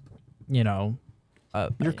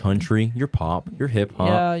country, your pop, your hip hop.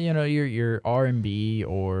 Yeah, your R&B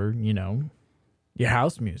or, your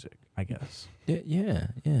house music, I guess. Yeah.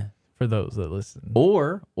 For those that listen.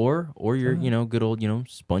 Or your good old,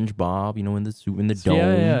 SpongeBob, in the dome.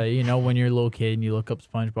 Yeah. When you're a little kid and you look up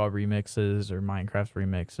SpongeBob remixes or Minecraft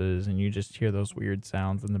remixes and you just hear those weird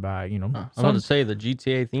sounds in the back, I'm about to say the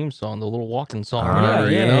GTA theme song, the little walking song.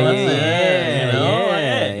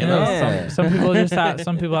 Some people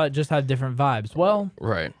just have different vibes. Well,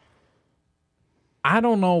 right. I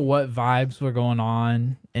don't know what vibes were going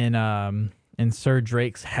on in Sir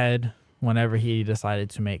Drake's head whenever he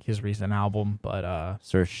decided to make his recent album, but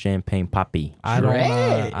Sir Champagne Papi. I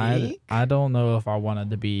don't know if I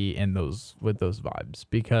wanted to be with those vibes,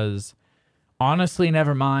 because honestly,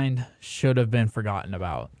 Nevermind should have been forgotten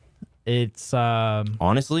about. It's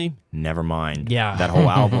honestly, Nevermind. Yeah. That whole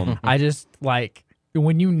album. I just like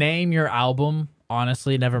when you name your album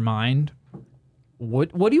Honestly Nevermind,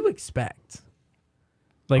 what do you expect?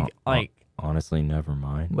 Honestly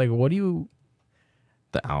Nevermind. Like, what do you...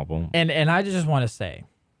 The album. And I just want to say,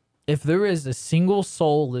 if there is a single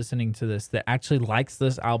soul listening to this that actually likes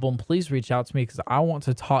this album, please reach out to me, because I want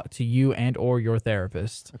to talk to you and or your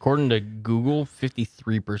therapist. According to Google,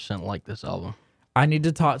 53% like this album. I need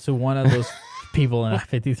to talk to one of those people in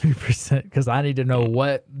 53%, because I need to know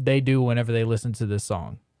what they do whenever they listen to this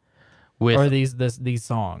song. Or these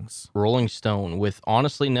songs. Rolling Stone, with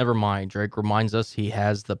Honestly Nevermind, Drake reminds us he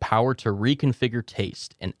has the power to reconfigure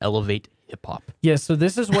taste and elevate hip hop. Yeah, so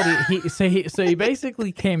this is what he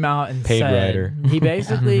basically came out and paid said. writer. He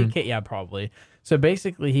basically probably. So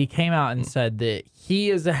basically he came out and said that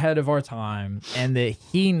he is ahead of our time and that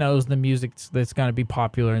he knows the music that's going to be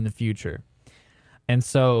popular in the future. And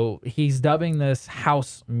so he's dubbing this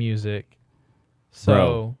house music.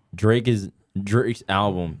 So Bro, Drake's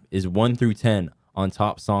album is 1 through 10 on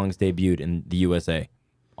top songs debuted in the USA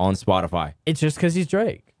on Spotify. It's just because he's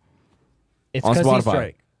Drake. It's on because he's Spotify.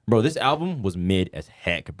 Drake. Bro, this album was mid as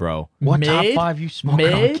heck, bro. What Mid? top 5 you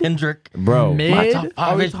smoking on, Kendrick? Bro. Mid? top 5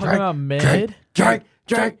 Are we is talking Drake, about mid? Drake.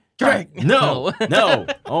 No.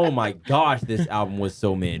 Oh my gosh, this album was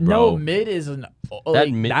so mid, bro. No, mid is an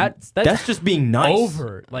mid- That's just being nice.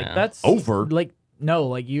 over. Like that's Over? Like no,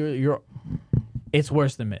 like you're. It's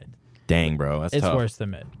worse than mid. Dang, bro. That's It's tough. worse than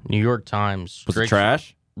mid. New York Times. Was it Drake's-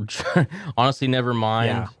 trash? Honestly Nevermind.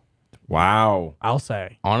 Yeah. Wow. I'll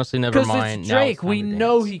say. Honestly Because Nevermind. it's Now Drake. Time We to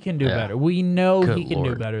know Dance. he can do Yeah. better. We know Good he can do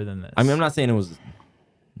Lord. better than this. I mean, I'm not saying it was.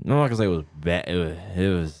 I'm not gonna say it was bad. It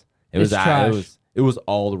was trash. It was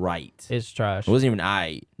all right. It's trash. It wasn't even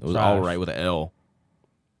it was Trash. all right with an L.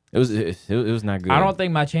 It was not good. I don't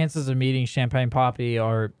think my chances of meeting Champagne Poppy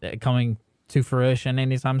are coming to fruition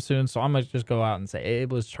anytime soon, so I'm gonna just go out and say it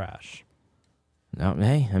was trash. No,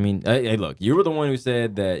 hey, I mean, hey, look, you were the one who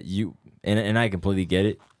said that you, and I completely get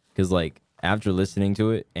it, because like after listening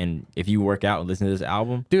to it, and if you work out and listen to this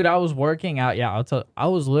album, Dude, I was working out. Yeah, I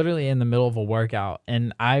was literally in the middle of a workout,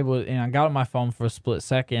 and I got on my phone for a split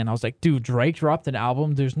second. I was like, dude, Drake dropped an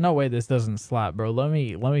album. There's no way this doesn't slap, bro. Let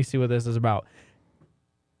me see what this is about.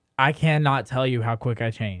 I cannot tell you how quick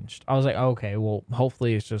I changed. I was like, okay, well,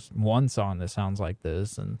 hopefully it's just one song that sounds like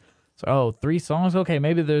this, and so 3 songs. Okay,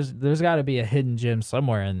 maybe there's got to be a hidden gem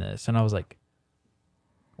somewhere in this. And I was like,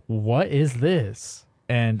 what is this?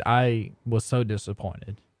 And I was so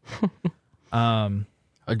disappointed. Do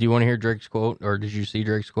you want to hear Drake's quote, or did you see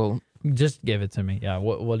Drake's quote? Just give it to me. Yeah.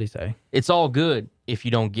 What did he say? It's all good if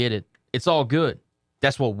you don't get it. It's all good.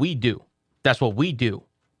 That's what we do. That's what we do.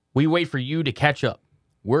 We wait for you to catch up.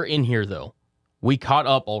 We're in here, though. We caught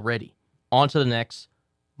up already. On to the next.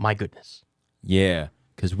 My goodness. Yeah,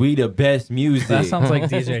 because we the best music. That sounds like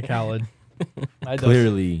DJ Khaled.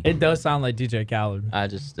 Clearly. It does sound like DJ Khaled. I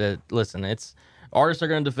just, listen, it's, artists are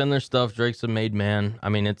going to defend their stuff. Drake's a made man. I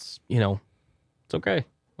mean, it's, it's okay.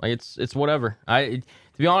 Like, it's whatever. To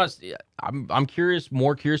be honest, I'm curious,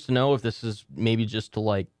 more curious to know if this is maybe just to,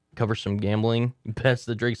 like, cover some gambling bets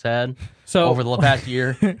that Drake's had over the past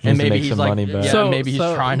year. And maybe he's like, maybe he's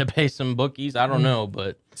trying to pay some bookies. I don't know,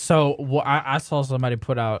 but. So I saw somebody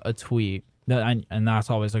put out a tweet, and that's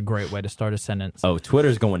always a great way to start a sentence. Oh,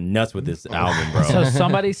 Twitter's going nuts with this album, bro. So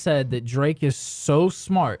somebody said that Drake is so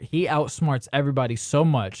smart. He outsmarts everybody so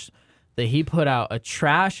much that he put out a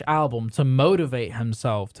trash album to motivate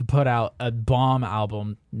himself to put out a bomb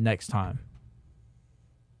album next time.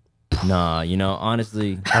 Nah,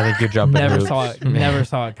 honestly, I think you're jumping. Never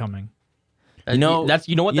saw it coming. What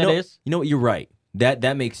that is? You know what? You're right.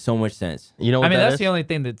 That makes so much sense. You know what that's is? the only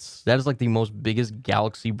thing that is like the most biggest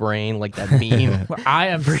galaxy brain, like that meme. I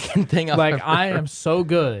am freaking thing. I am so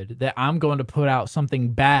good that I'm going to put out something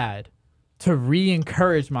bad to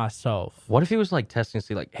re-encourage myself. What if he was like testing to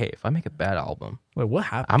see, like, hey, if I make a bad album, wait, what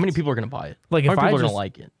happens? How many people are gonna buy it? Like, how if many people I are just gonna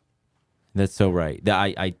like it? That's so right.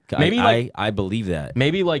 I believe that.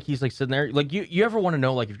 Maybe like he's like sitting there, like you ever want to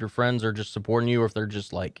know like if your friends are just supporting you or if they're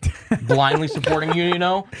just like blindly supporting you,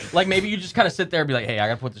 Like maybe you just kind of sit there and be like, hey, I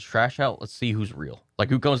gotta put this trash out. Let's see who's real. Like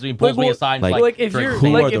who comes to me, pulls me aside, and if you're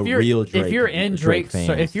Drake if you're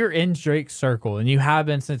in Drake's circle and you have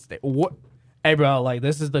been since hey bro, like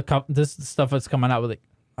this is the stuff that's coming out with it.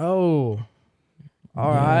 Oh. All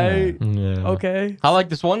right. Yeah. Okay. I like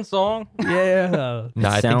this one song. Yeah.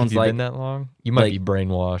 I think if you've been that long, you might be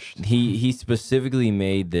brainwashed. He specifically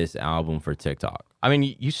made this album for TikTok. I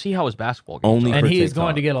mean, you see how his basketball games and he's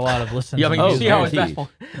going to get a lot of listens. Yeah, I mean, you see how his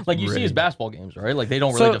basketball, like you see his basketball games, right? Like they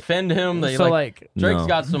don't really defend him. They Drake's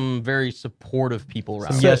got some very supportive people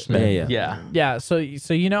around. Yes, man. Yeah. So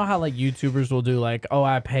you know how like YouTubers will do like, oh,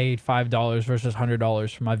 I paid $5 versus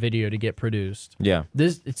 $100 for my video to get produced. Yeah.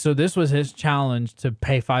 This was his challenge to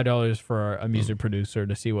pay $5 for a music producer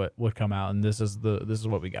to see what would come out, and this is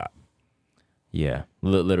what we got. Yeah,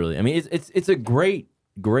 literally. I mean, it's a great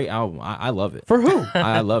album. I love it. For who?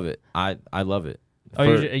 I love it. I love it. Oh,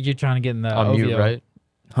 you're trying to get in the on OVO. mute, right?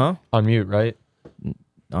 Huh? On mute, right?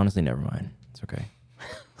 Honestly, never mind. It's okay.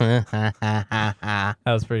 That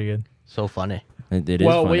was pretty good. So funny. It is.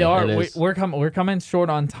 Well, funny. we're coming short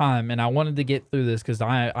on time, and I wanted to get through this because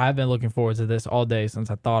I've been looking forward to this all day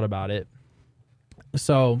since I thought about it.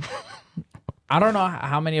 So I don't know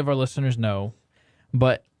how many of our listeners know,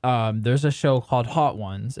 but there's a show called Hot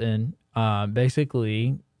Ones, and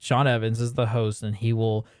basically Sean Evans is the host, and he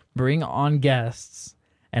will bring on guests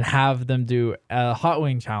and have them do a hot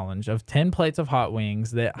wing challenge of 10 plates of hot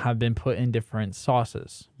wings that have been put in different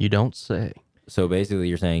sauces. You don't say. So basically,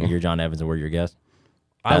 you're saying you're John Evans and we're your guest?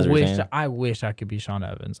 I wish I could be Sean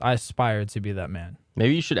Evans. I aspire to be that man.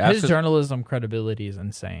 Maybe you should ask his journalism credibility is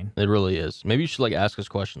insane. It really is. Maybe you should like ask us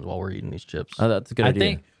questions while we're eating these chips. Oh, that's a good idea. I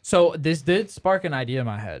think so. This did spark an idea in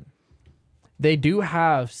my head. They do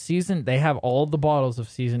have They have all the bottles of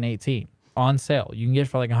season 18 on sale. You can get it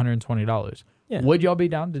for like $120. Yeah. Would y'all be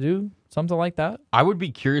down to do something like that? I would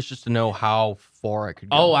be curious just to know how far I could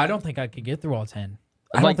go. Oh, I don't think I could get through all 10.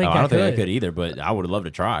 I don't think I could either, but I would love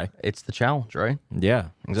to try. It's the challenge, right? Yeah,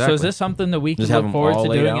 exactly. So is this something that we can look forward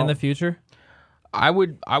to doing in the future? I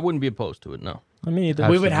wouldn't be opposed to it. No. I mean,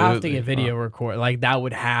 we would have to get video record. Like that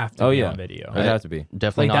would have to be on video. It'd have to be.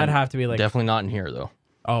 Definitely like, that'd have to be like definitely not in here though.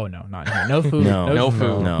 Oh no, not in here. No food.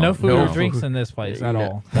 No food or drinks in this place at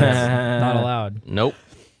all. That's not allowed. Nope.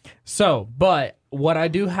 So, but what I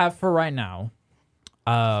do have for right now,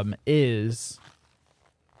 is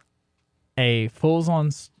a Fools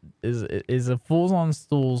on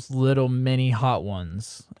Stools little mini Hot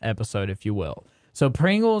Ones episode, if you will. So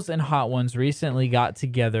Pringles and Hot Ones recently got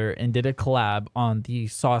together and did a collab on the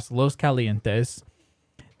sauce Los Calientes.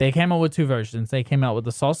 They came out with two versions. They came out with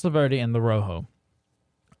the Salsa Verde and the Rojo.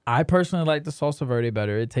 I personally like the Salsa Verde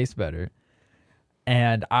better. It tastes better.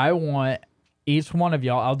 And I want each one of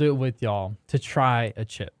y'all, I'll do it with y'all, to try a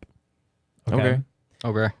chip. Okay.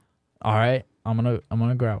 All right. I'm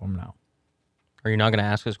gonna grab them now. Are you not gonna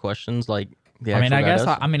ask us questions like the I guess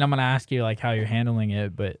I'm gonna ask you like how you're handling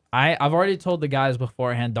it, but I've already told the guys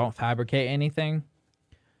beforehand, don't fabricate anything.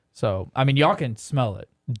 So I mean, y'all can smell it.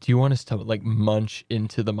 Do you want us to like munch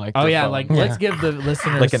into the microphone? Oh yeah, let's give the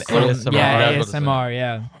listeners like an ASMR. Yeah, ASMR.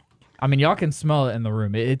 Yeah. I mean, y'all can smell it in the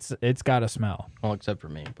room. It's got a smell. Well, except for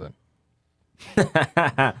me, but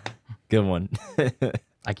Good one.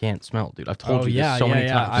 I can't smell, dude. I've told you yeah, this so many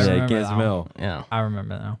yeah. times. Yeah, you remember can't that smell. Yeah. I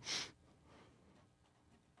remember now.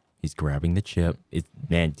 He's grabbing the chip.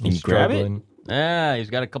 Man, can He's you grab it? struggling. Ah, he's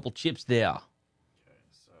got a couple chips there.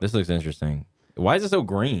 This looks interesting. Why is it so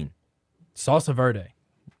green? Salsa verde.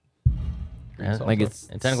 Yeah, Like it's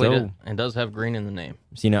and technically so... it does have green in the name.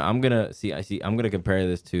 See, now I'm gonna compare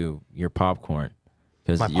this to your popcorn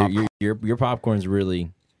because My your popcorn's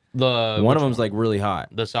really The one of them's like really hot.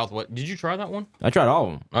 the Southwest. Did you try that one? I tried all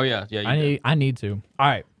of them. Oh yeah, yeah. You did. I need to. All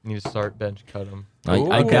right. Need to start bench cut them.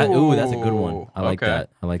 I got. Ooh, that's a good one. I like Okay. that.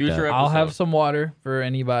 I like Future that. I'll have episode. some water for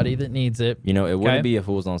anybody that needs it. You know, it Okay. wouldn't be a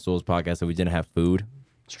Fools on Stools podcast if we didn't have food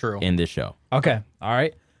It's true. in this show. Okay. All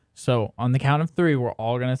right. So on the count of 3, we're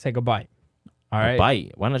all gonna take a bite. All right. A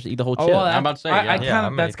bite. Why not just eat the whole Oh, chip? well, I'm about to say, I yeah. kind Yeah, of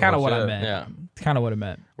I'm that's gonna kind eat of the what whole I chip. meant. Yeah. It's kind of what I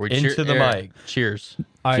meant. We Into the mic. Cheers.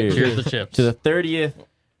 All right. Cheers. Cheers to chips. To the 30th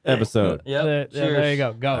episode. Yep. There you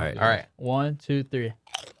go. Go. All right. All right. 1, 2, 3.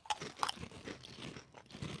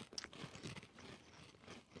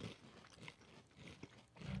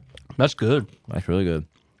 That's good. That's really good.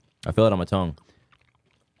 I feel it on my tongue.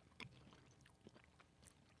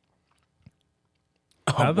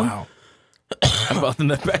 Have them? I felt in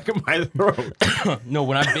the back of my throat. No,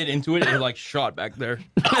 when I bit into it, it like shot back there.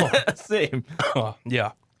 Same.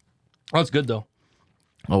 Yeah. Oh, it's good though.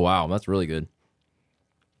 Oh wow, that's really good.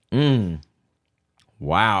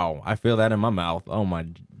 Wow, I feel that in my mouth. Oh my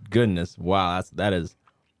goodness. Wow, that is.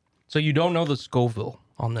 So you don't know the Scoville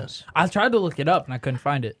on this? I tried to look it up and I couldn't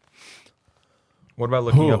find it. What about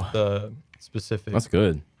looking Ooh. up the specific? That's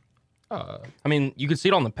good. I mean, you could see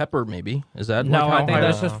it on the pepper, maybe. Is that No, like I how think high-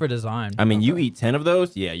 that's just for design. I mean, you eat 10 of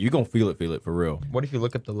those, yeah, you're gonna feel it for real. What if you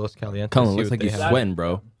look at the Los Calientes? Cullen, see looks what like they you're have? sweating,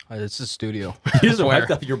 bro. It's a studio. You I just swear.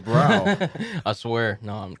 wiped off your brow. I swear.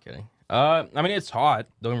 No, I'm kidding. I mean, it's hot.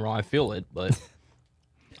 Don't get me wrong. I feel it, but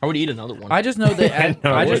I would eat another one. I just know that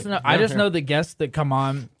No, I wait. just know the guests that come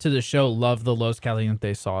on to the show love the Los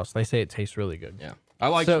Calientes sauce. They say it tastes really good. yeah, I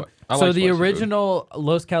like. So, I so like the spicy food. original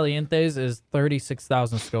Los Calientes is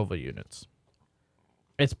 36,000 Scoville units.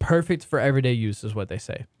 It's perfect for everyday use, is what they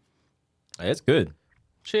say. It's good.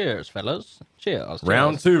 Cheers, fellas. Cheers.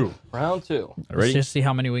 Round cheers. 2. Round 2. Let's Ready? just see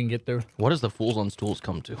how many we can get through. What does the Fools on Stools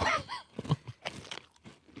come to?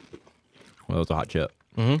 Well, it's a hot chip.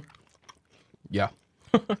 Yeah.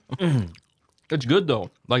 It's good though.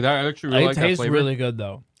 Like that. I actually really It like that tastes flavor. really good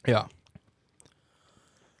though. Yeah.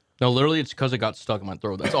 No, literally, it's because it got stuck in my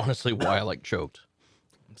throat. That's honestly why I like choked.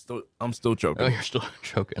 I'm still Oh, choking. you're still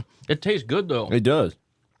choking. It tastes good though. It does.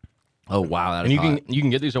 Oh wow, that And is you hot. can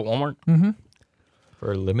get these at Walmart.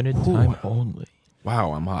 For a limited time only.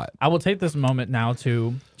 Wow, I'm hot. I will take this moment now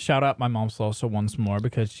to shout out my mom's salsa once more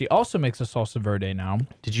because she also makes a salsa verde now.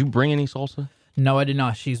 Did you bring any salsa? No, I did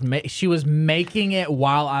not. She was making it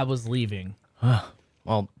while I was leaving.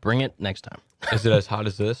 Well, bring it next time. Is it as hot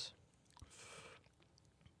as this?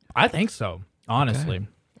 I think so, honestly.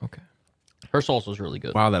 Okay. Her salsa is really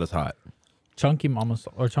good. Wow, that is hot. Chunky mama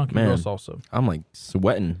or chunky Man. girl salsa. I'm like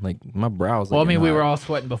sweating. Like my brows. Well, I like, mean, we hot. were all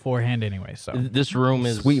sweating beforehand anyway, so. This room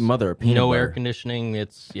is Sweet mother of peanut no butter. air conditioning.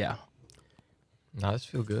 It's yeah. Nah, this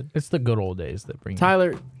feel good. It's the good old days that bring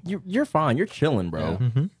Tyler, you're fine. You're chilling, bro.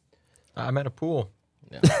 I'm at a pool.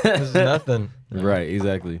 Yeah. This is nothing. Right,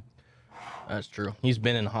 exactly. That's true. He's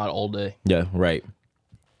been in hot all day. Yeah, right.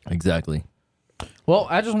 Exactly. Well,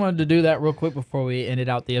 I just wanted to do that real quick before we ended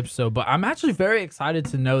out the episode, but I'm actually very excited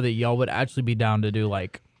to know that y'all would actually be down to do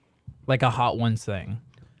like a Hot Ones thing.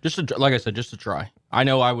 Just to, like I said, just to try. I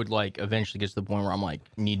know I would like eventually get to the point where I'm like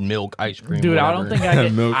need milk, ice cream. Dude, I whatever. don't think I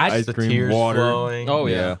could. Milk, I, ice The cream, tears water. flowing. Oh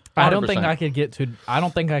yeah. Yeah. I don't think 100%. I could get to. I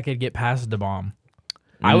don't think I could get past the bomb.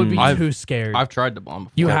 I would be too scared. I've tried the bomb.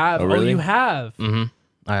 Before. You have? Oh, really? Oh, you have.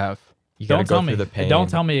 I have. You gotta Don't go tell me. through the pain. Don't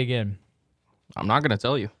tell me again. I'm not gonna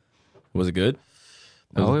tell you. Was it good?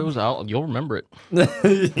 Oh, it was out. You'll remember it.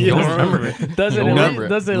 You'll remember it. Does it? You'll remember it.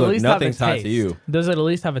 Does it at Look, least have a nothing's hot taste? to you. Does it at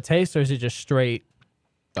least have a taste, or is it just straight?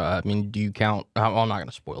 I mean, do you count? I'm not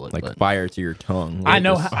gonna spoil it. Like but fire to your tongue. I Like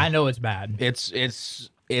know. this- I know it's bad. it's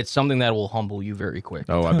something that will humble you very quick.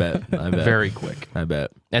 Oh, I bet. I bet. Very quick. I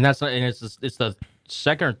bet. And that's not. And it's the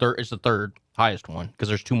second or third. It's the third highest one because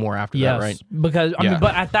there's two more after Yes, that, right? because I Yeah. mean,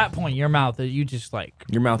 but at that point, your mouth, you just like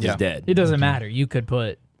Your mouth Yeah. is dead. it doesn't matter. You could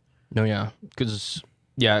put. No, yeah, because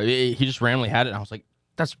he just randomly had it. And I was like,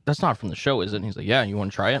 that's not from the show, is it? And he's like, yeah. You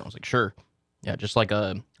want to try it? I was like, sure. Yeah, just like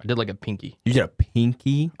I did like a pinky You did a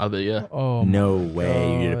pinky? of it. Yeah, Oh, No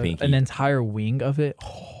way you did a God. pinky. An entire wing of it.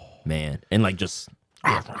 Man. And like just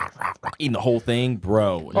eating the whole thing,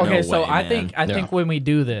 bro. Okay, no so way, I man. think when we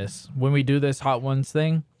do this hot ones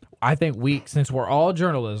thing, I think since we're all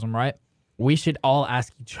journalism, right? We should all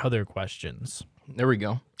ask each other questions. There we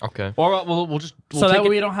go. Okay. Or we'll just So that way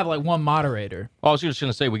we don't have like one moderator. I was just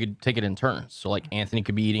gonna say we could take it in turns. So like Anthony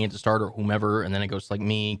could be eating at the start or whomever, and then it goes to like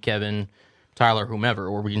me, Kevin, Tyler, whomever.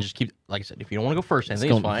 Or we can just keep, like I said, if you don't want to go first,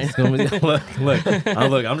 Anthony's fine.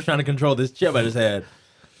 Look, I'm just trying to control this chip I just had.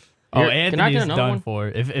 Oh, Here, can I get Anthony's another done one? for.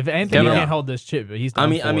 If Anthony Yeah. can't hold this chip, he's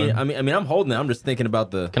done for. I mean, I'm holding it. I'm just thinking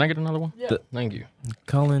about the Can I get another one? Yeah. Thank you.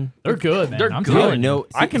 Cullen. they're good, man. They're I'm good. telling you. No,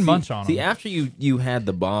 I can munch on them. See, after you had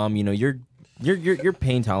the bomb, you know, your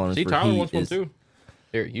pain tolerance See, for Tyler heat wants one is, too.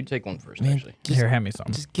 Here, you take one first. man, Actually, just, Here, hand me some.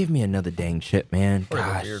 just give me another dang chip, man. in a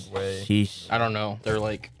Gosh, weird way. sheesh. I don't know. They're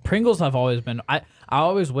like Pringles have always been. I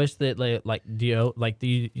always wish that like the I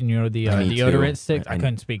need deodorant two. sticks. I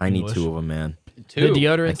couldn't speak I need English. two of them, man. two. The I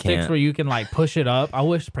deodorant sticks can't. where you can like push it up. I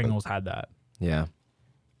wish Pringles had that. Yeah.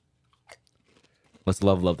 Let's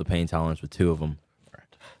love the pain tolerance with two of them.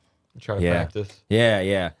 Try to Yeah. practice.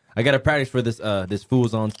 Yeah. I got to practice for this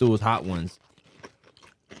Fools on Stools hot ones.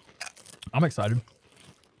 I'm excited.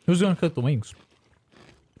 Who's gonna cook the wings?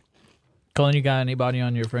 Colin, you got anybody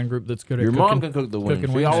on your friend group that's good at Your cooking? mom can cook the wings.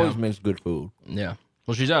 cooking She wings? always makes good food. Yeah.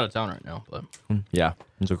 Well, she's out of town right now, but Yeah,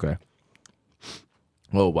 it's okay.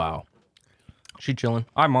 Oh wow. she chilling.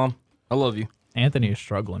 Hi, Mom. I love you. Anthony is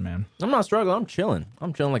struggling, man. I'm not struggling. I'm chilling.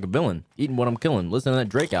 I'm chilling like a villain, eating what I'm killing. Listen to that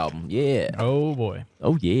Drake album. Yeah. Oh boy,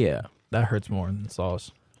 Oh yeah. that hurts more than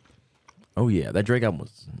sauce. Oh yeah. That Drake album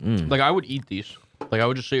was. Like I would eat these. Like I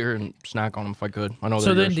would just sit here and snack on them if I could. I know.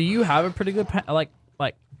 So they're then, yours. do you have a pretty good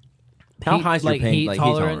How heat- high's your like pain? heat Like heat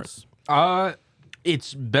tolerance?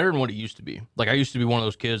 It's better than what it used to be. Like I used to be one of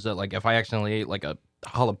those kids that like if I accidentally ate like a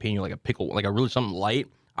jalapeno, like a pickle, like a really something light,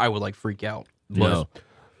 I would like freak out. No.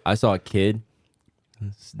 I saw a kid,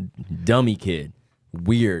 dummy kid,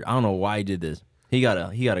 weird. I don't know why he did this. He got a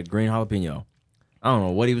green jalapeno. I don't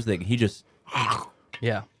know what he was thinking. He just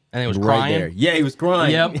Yeah, and it was right crying. there. Yeah, he was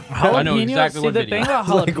crying. Yep, I know Jalapenos- exactly see, what the video. thing about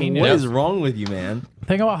Like, jalapenos. what is wrong with you, man? The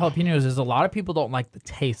thing about jalapenos is a lot of people don't like the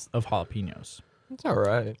taste of jalapenos. It's all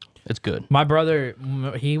right. It's good. My brother,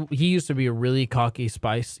 he used to be a really cocky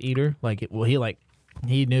spice eater.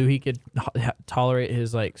 He knew he could tolerate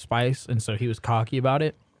his like spice, and so he was cocky about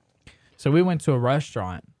it. So we went to a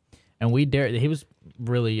restaurant, and we dared. He was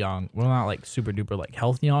really young. Well, not like super duper like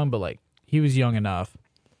health young, but like he was young enough.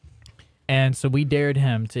 And so we dared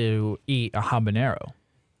him to eat a habanero.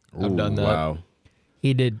 I've done that. Wow.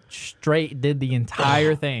 He did the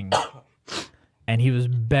entire thing. And he was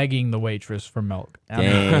begging the waitress for milk.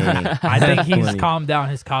 Dang. I think he's Funny. calmed down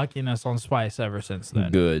his cockiness on spice ever since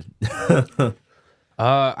then. Good.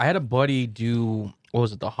 I had a buddy do what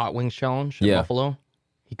was it, the hot wings challenge in Yeah. Buffalo.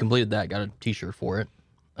 He completed that. Got a T-shirt for it.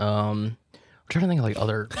 I'm trying to think of like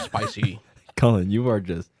other spicy. Cullen, you are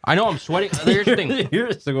just. I know I'm sweating. Here's the thing.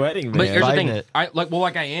 You're sweating, man. But here's the Fighting thing. it.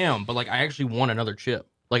 I am, but like I actually want another chip.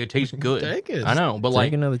 Like it tastes good. Take it. I know, but Take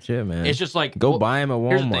like another chip, man. it's just like Go well, buy him at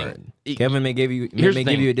here's the Walmart. thing. Kevin may give you Here's may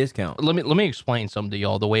the give thing. you a discount. Let me explain something to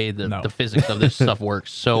y'all the way the No. physics of this stuff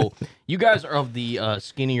works. So you guys are of the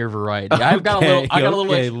skinnier variety. I've got a little. I got a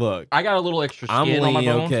little. Okay, Extra, look. I got a little extra I'm skin on my lean,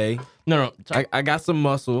 bone. okay. No. I got some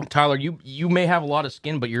muscle. Tyler, you may have a lot of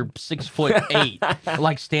skin, but you're 6'8",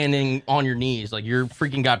 like standing on your knees. Like you're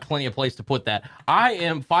freaking got plenty of place to put that. I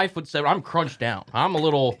am 5'7". I'm crunched down. I'm a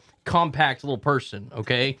little compact little person.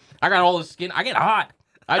 Okay, I got all this skin. I get hot.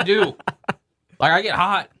 I do. Like I get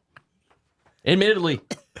hot. Admittedly,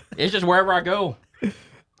 it's just wherever I go.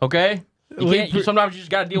 Okay, sometimes you just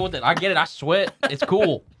gotta deal with it. I get it. I sweat. It's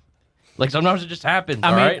cool. Like sometimes it just happens. I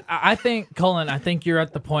all mean, right. I think, Cullen, you're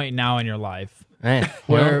at the point now in your life Man,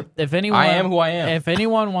 where if anyone, I am who I am. If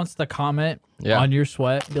anyone wants to comment Yeah. on your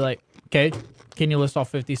sweat, be like, okay, can you list all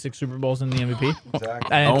 56 Super Bowls in the MVP?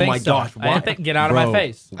 Exactly. I didn't Oh think my so. gosh, I didn't think, get out of Bro. my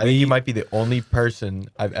face. I think you might be the only person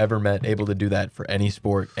I've ever met able to do that for any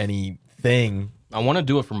sport, anything. I want to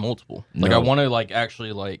do it for multiple. Like No. I want to like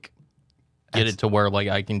actually like get it to where like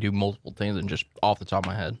I can do multiple things and just off the top of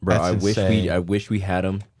my head. Bro, That's I insane. wish we had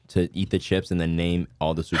him to eat the chips and then name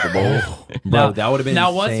all the Super Bowls. Bro, Now- that would have been Now,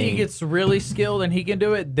 insane. once he gets really skilled and he can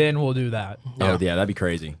do it, then we'll do that. Oh yeah, that'd be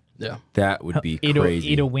crazy. Yeah. That would be Eat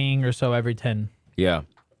crazy. a wing or so every 10. Yeah.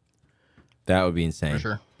 That would be insane. For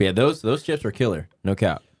sure. But yeah, those chips are killer. No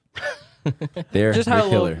cap. They're Just had a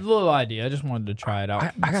killer. little idea. I just wanted to try it out. I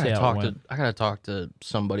and see gotta how it went. I gotta talk to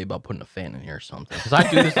somebody about putting a fan in here or something. Because I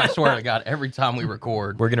do this, I swear to God, every time we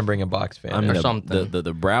record. We're gonna bring a box fan. I mean, or the, something.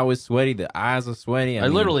 The brow is sweaty. The eyes are sweaty. I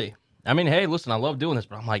literally I mean, hey, listen, I love doing this,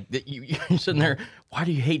 but I'm like, you're sitting there. Why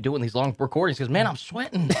do you hate doing these long recordings? Because, man, I'm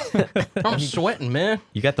sweating. I'm sweating, man.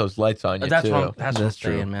 You got those lights on you, That's too. what I'm true.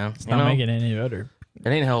 saying, man. It's not making it any better. It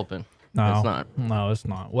ain't helping. No, It's not. No, it's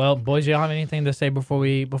not. Well, boys, you have anything to say before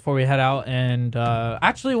we head out? And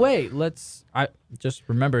actually, wait. I just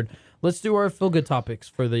remembered. Let's do our feel good topics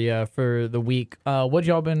for the week. What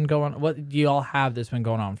do y'all have that's been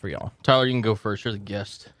going on for y'all? Tyler, you can go first. You're the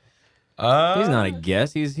guest. He's not a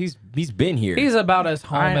guest. He's been here. He's about as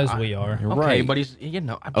home as we are. You're Okay, right. but he's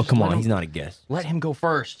come on. He's not a guest. Let him go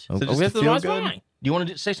first. Okay, just that's to feel that's good? fine. Do you want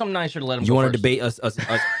to say something nicer to let him You go want to first? debate us?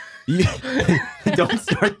 Don't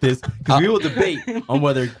start this because we will debate on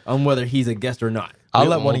whether he's a guest or not. I'll We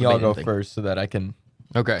let won't one of y'all debate go anything. first so that I can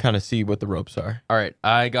Okay. kind of see what the ropes are. All right.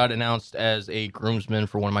 I got announced as a groomsman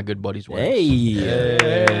for one of my good buddies' weddings. Hey,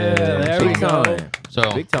 there we big go. time.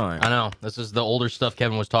 So Big time. I know this is the older stuff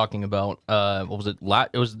Kevin was talking about. What was it?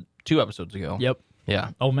 It was 2 episodes ago. Yep. Yeah.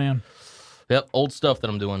 Oh man. Yep. Old stuff that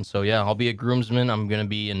I'm doing. So yeah, I'll be a groomsman. I'm gonna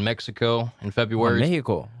be in Mexico in February.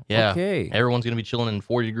 Mexico. Yeah. Okay. Everyone's gonna be chilling in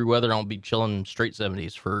 40-degree weather. I'll be chilling straight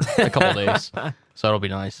 70s for a couple days. So it'll be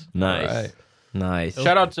nice. Nice. All right. Nice.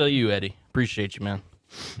 Shout out to you, Eddie. Appreciate you, man.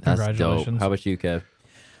 That's dope. Congratulations. How about you, Kev?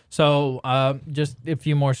 So, just a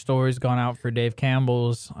few more stories gone out for Dave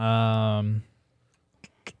Campbell's.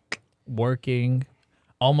 Working,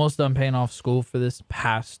 almost done paying off school for this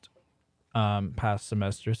past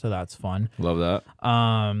semester, so that's fun. Love that.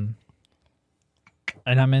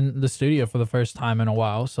 And I'm in the studio for the first time in a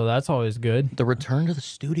while, so that's always good. The return to the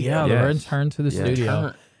studio. Yeah, the Yes. return to the studio.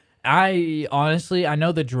 Return. I honestly, I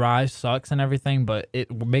know the drive sucks and everything, but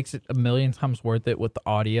it makes it a million times worth it with the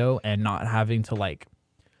audio and not having to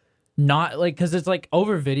because it's like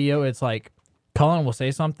over video, it's like Cullen will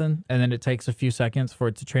say something and then it takes a few seconds for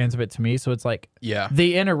it to transmit to me. So it's like Yeah.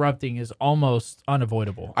 the interrupting is almost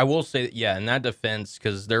unavoidable. I will say, yeah, in that defense,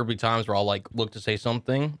 because there'll be times where I'll like look to say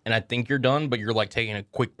something and I think you're done, but you're like taking a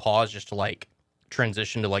quick pause just to like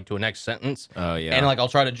transition to like to a next sentence. Oh yeah. And like I'll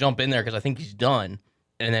try to jump in there because I think he's done,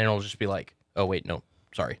 and then it'll just be like, oh wait, no,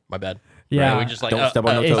 sorry, my bad. Yeah. Right? We just like Don't step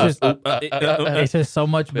on no it's toes. just- It's just so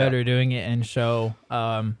much better doing it in show.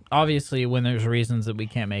 Obviously, when there's reasons that we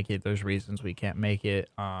can't make it, there's reasons we can't make it.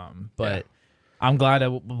 But I'm glad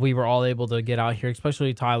that we were all able to get out here,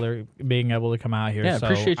 especially Tyler being able to come out here. Yeah, So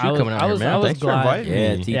appreciate you I was- coming out I here, was- man. I was Thanks for glad. inviting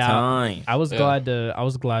yeah, me. tea Yeah. time. I was Yeah. glad to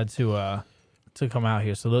come out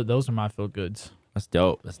here. So those are my feel goods. That's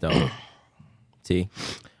dope. That's dope. T.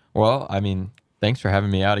 Well, I mean, thanks for having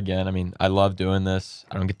me out again. I mean, I love doing this.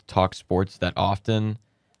 I don't get to talk sports that often,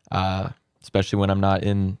 especially when I'm not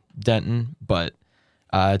in Denton. But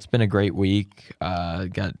it's been a great week.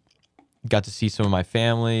 Got to see some of my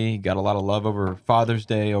family. Got a lot of love over Father's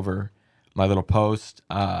Day, over my little post.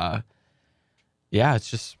 Yeah, it's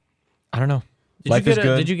just, I don't know. Life is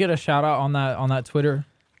good. Did you get a shout out on that Twitter?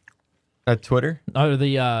 At Twitter? Or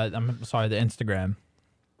the I'm sorry, the Instagram.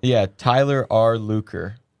 Yeah, Tyler R.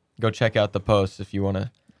 Luker. Go check out the post if you want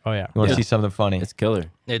to Oh yeah. see something funny. It's killer.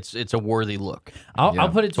 it's a worthy look. I'll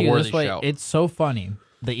put it It's to a you this worthy way. shout. It's so funny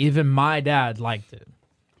that even my dad liked it.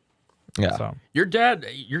 Yeah. So Your dad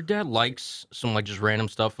likes some like just random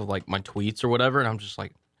stuff of like my tweets or whatever, and I'm just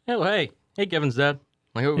like, hey, Kevin's dad.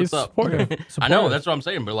 Like, hey, what's he's up? supportive. I know that's what I'm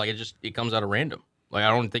saying, but like it comes out of random. Like I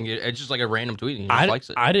don't think it's just like a random tweet. And he just likes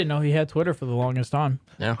it. I didn't know he had Twitter for the longest time.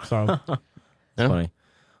 Yeah. So It's funny.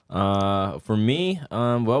 For me,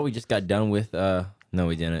 well, we just got done with. No,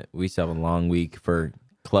 we didn't. We still have a long week for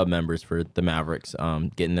club members for the Mavericks.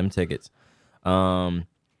 Getting them tickets. Being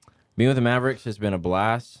with the Mavericks has been a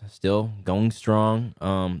blast. Still going strong.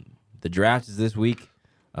 The draft is this week.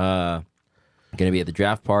 Gonna be at the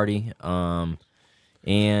draft party.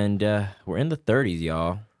 And we're in the 30s,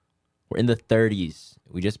 y'all. We're in the 30s.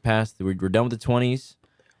 We just passed. We're done with the 20s,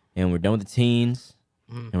 and we're done with the teens,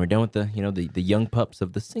 and we're done with the young pups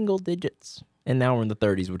of the single digits. And now we're in the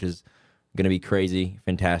 30s, which is gonna be crazy,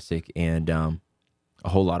 fantastic, and a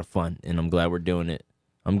whole lot of fun. And I'm glad we're doing it.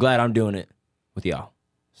 I'm glad I'm doing it with y'all.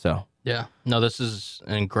 So Yeah. No, this is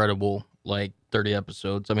an incredible, like, 30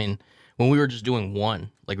 episodes. I mean, when we were just doing one,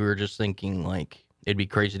 like, we were just thinking, like, it'd be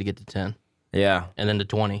crazy to get to 10 yeah, and then to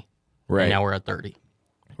 20. right, And now we're at 30.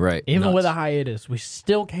 right. even Nuts. with a hiatus, we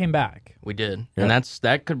still came back. We did. Yeah. And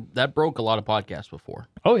that broke a lot of podcasts before.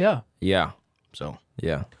 Oh yeah. Yeah, So,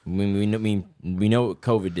 yeah. We know what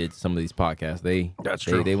COVID did to some of these podcasts. That's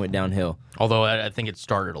true. They went downhill. although I think it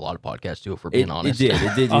started a lot of podcasts, too, if we're being honest. It did.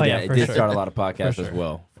 It did. Oh, yeah, It for did sure. start a lot of podcasts For as sure.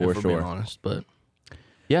 well, if for we're being sure. honest. But,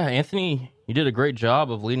 yeah, Anthony, you did a great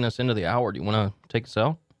job of leading us into the hour. Do you want to take us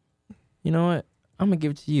out? You know what? I'm gonna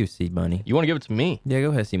give it to you, C Money. You want to give it to me? Yeah,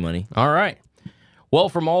 go ahead, C Money. All right. Well,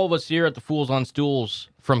 from all of us here at the Fools on Stools,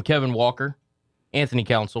 from Kevin Walker, Anthony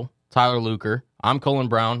Council, Tyler Luker, I'm Cullen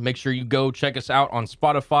Brown. Make sure you go check us out on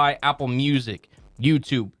Spotify, Apple Music,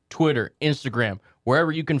 YouTube, Twitter, Instagram,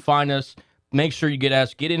 wherever you can find us. Make sure you get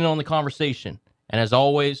in on the conversation. And as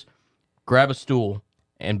always, grab a stool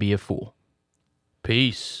and be a fool.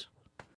 Peace.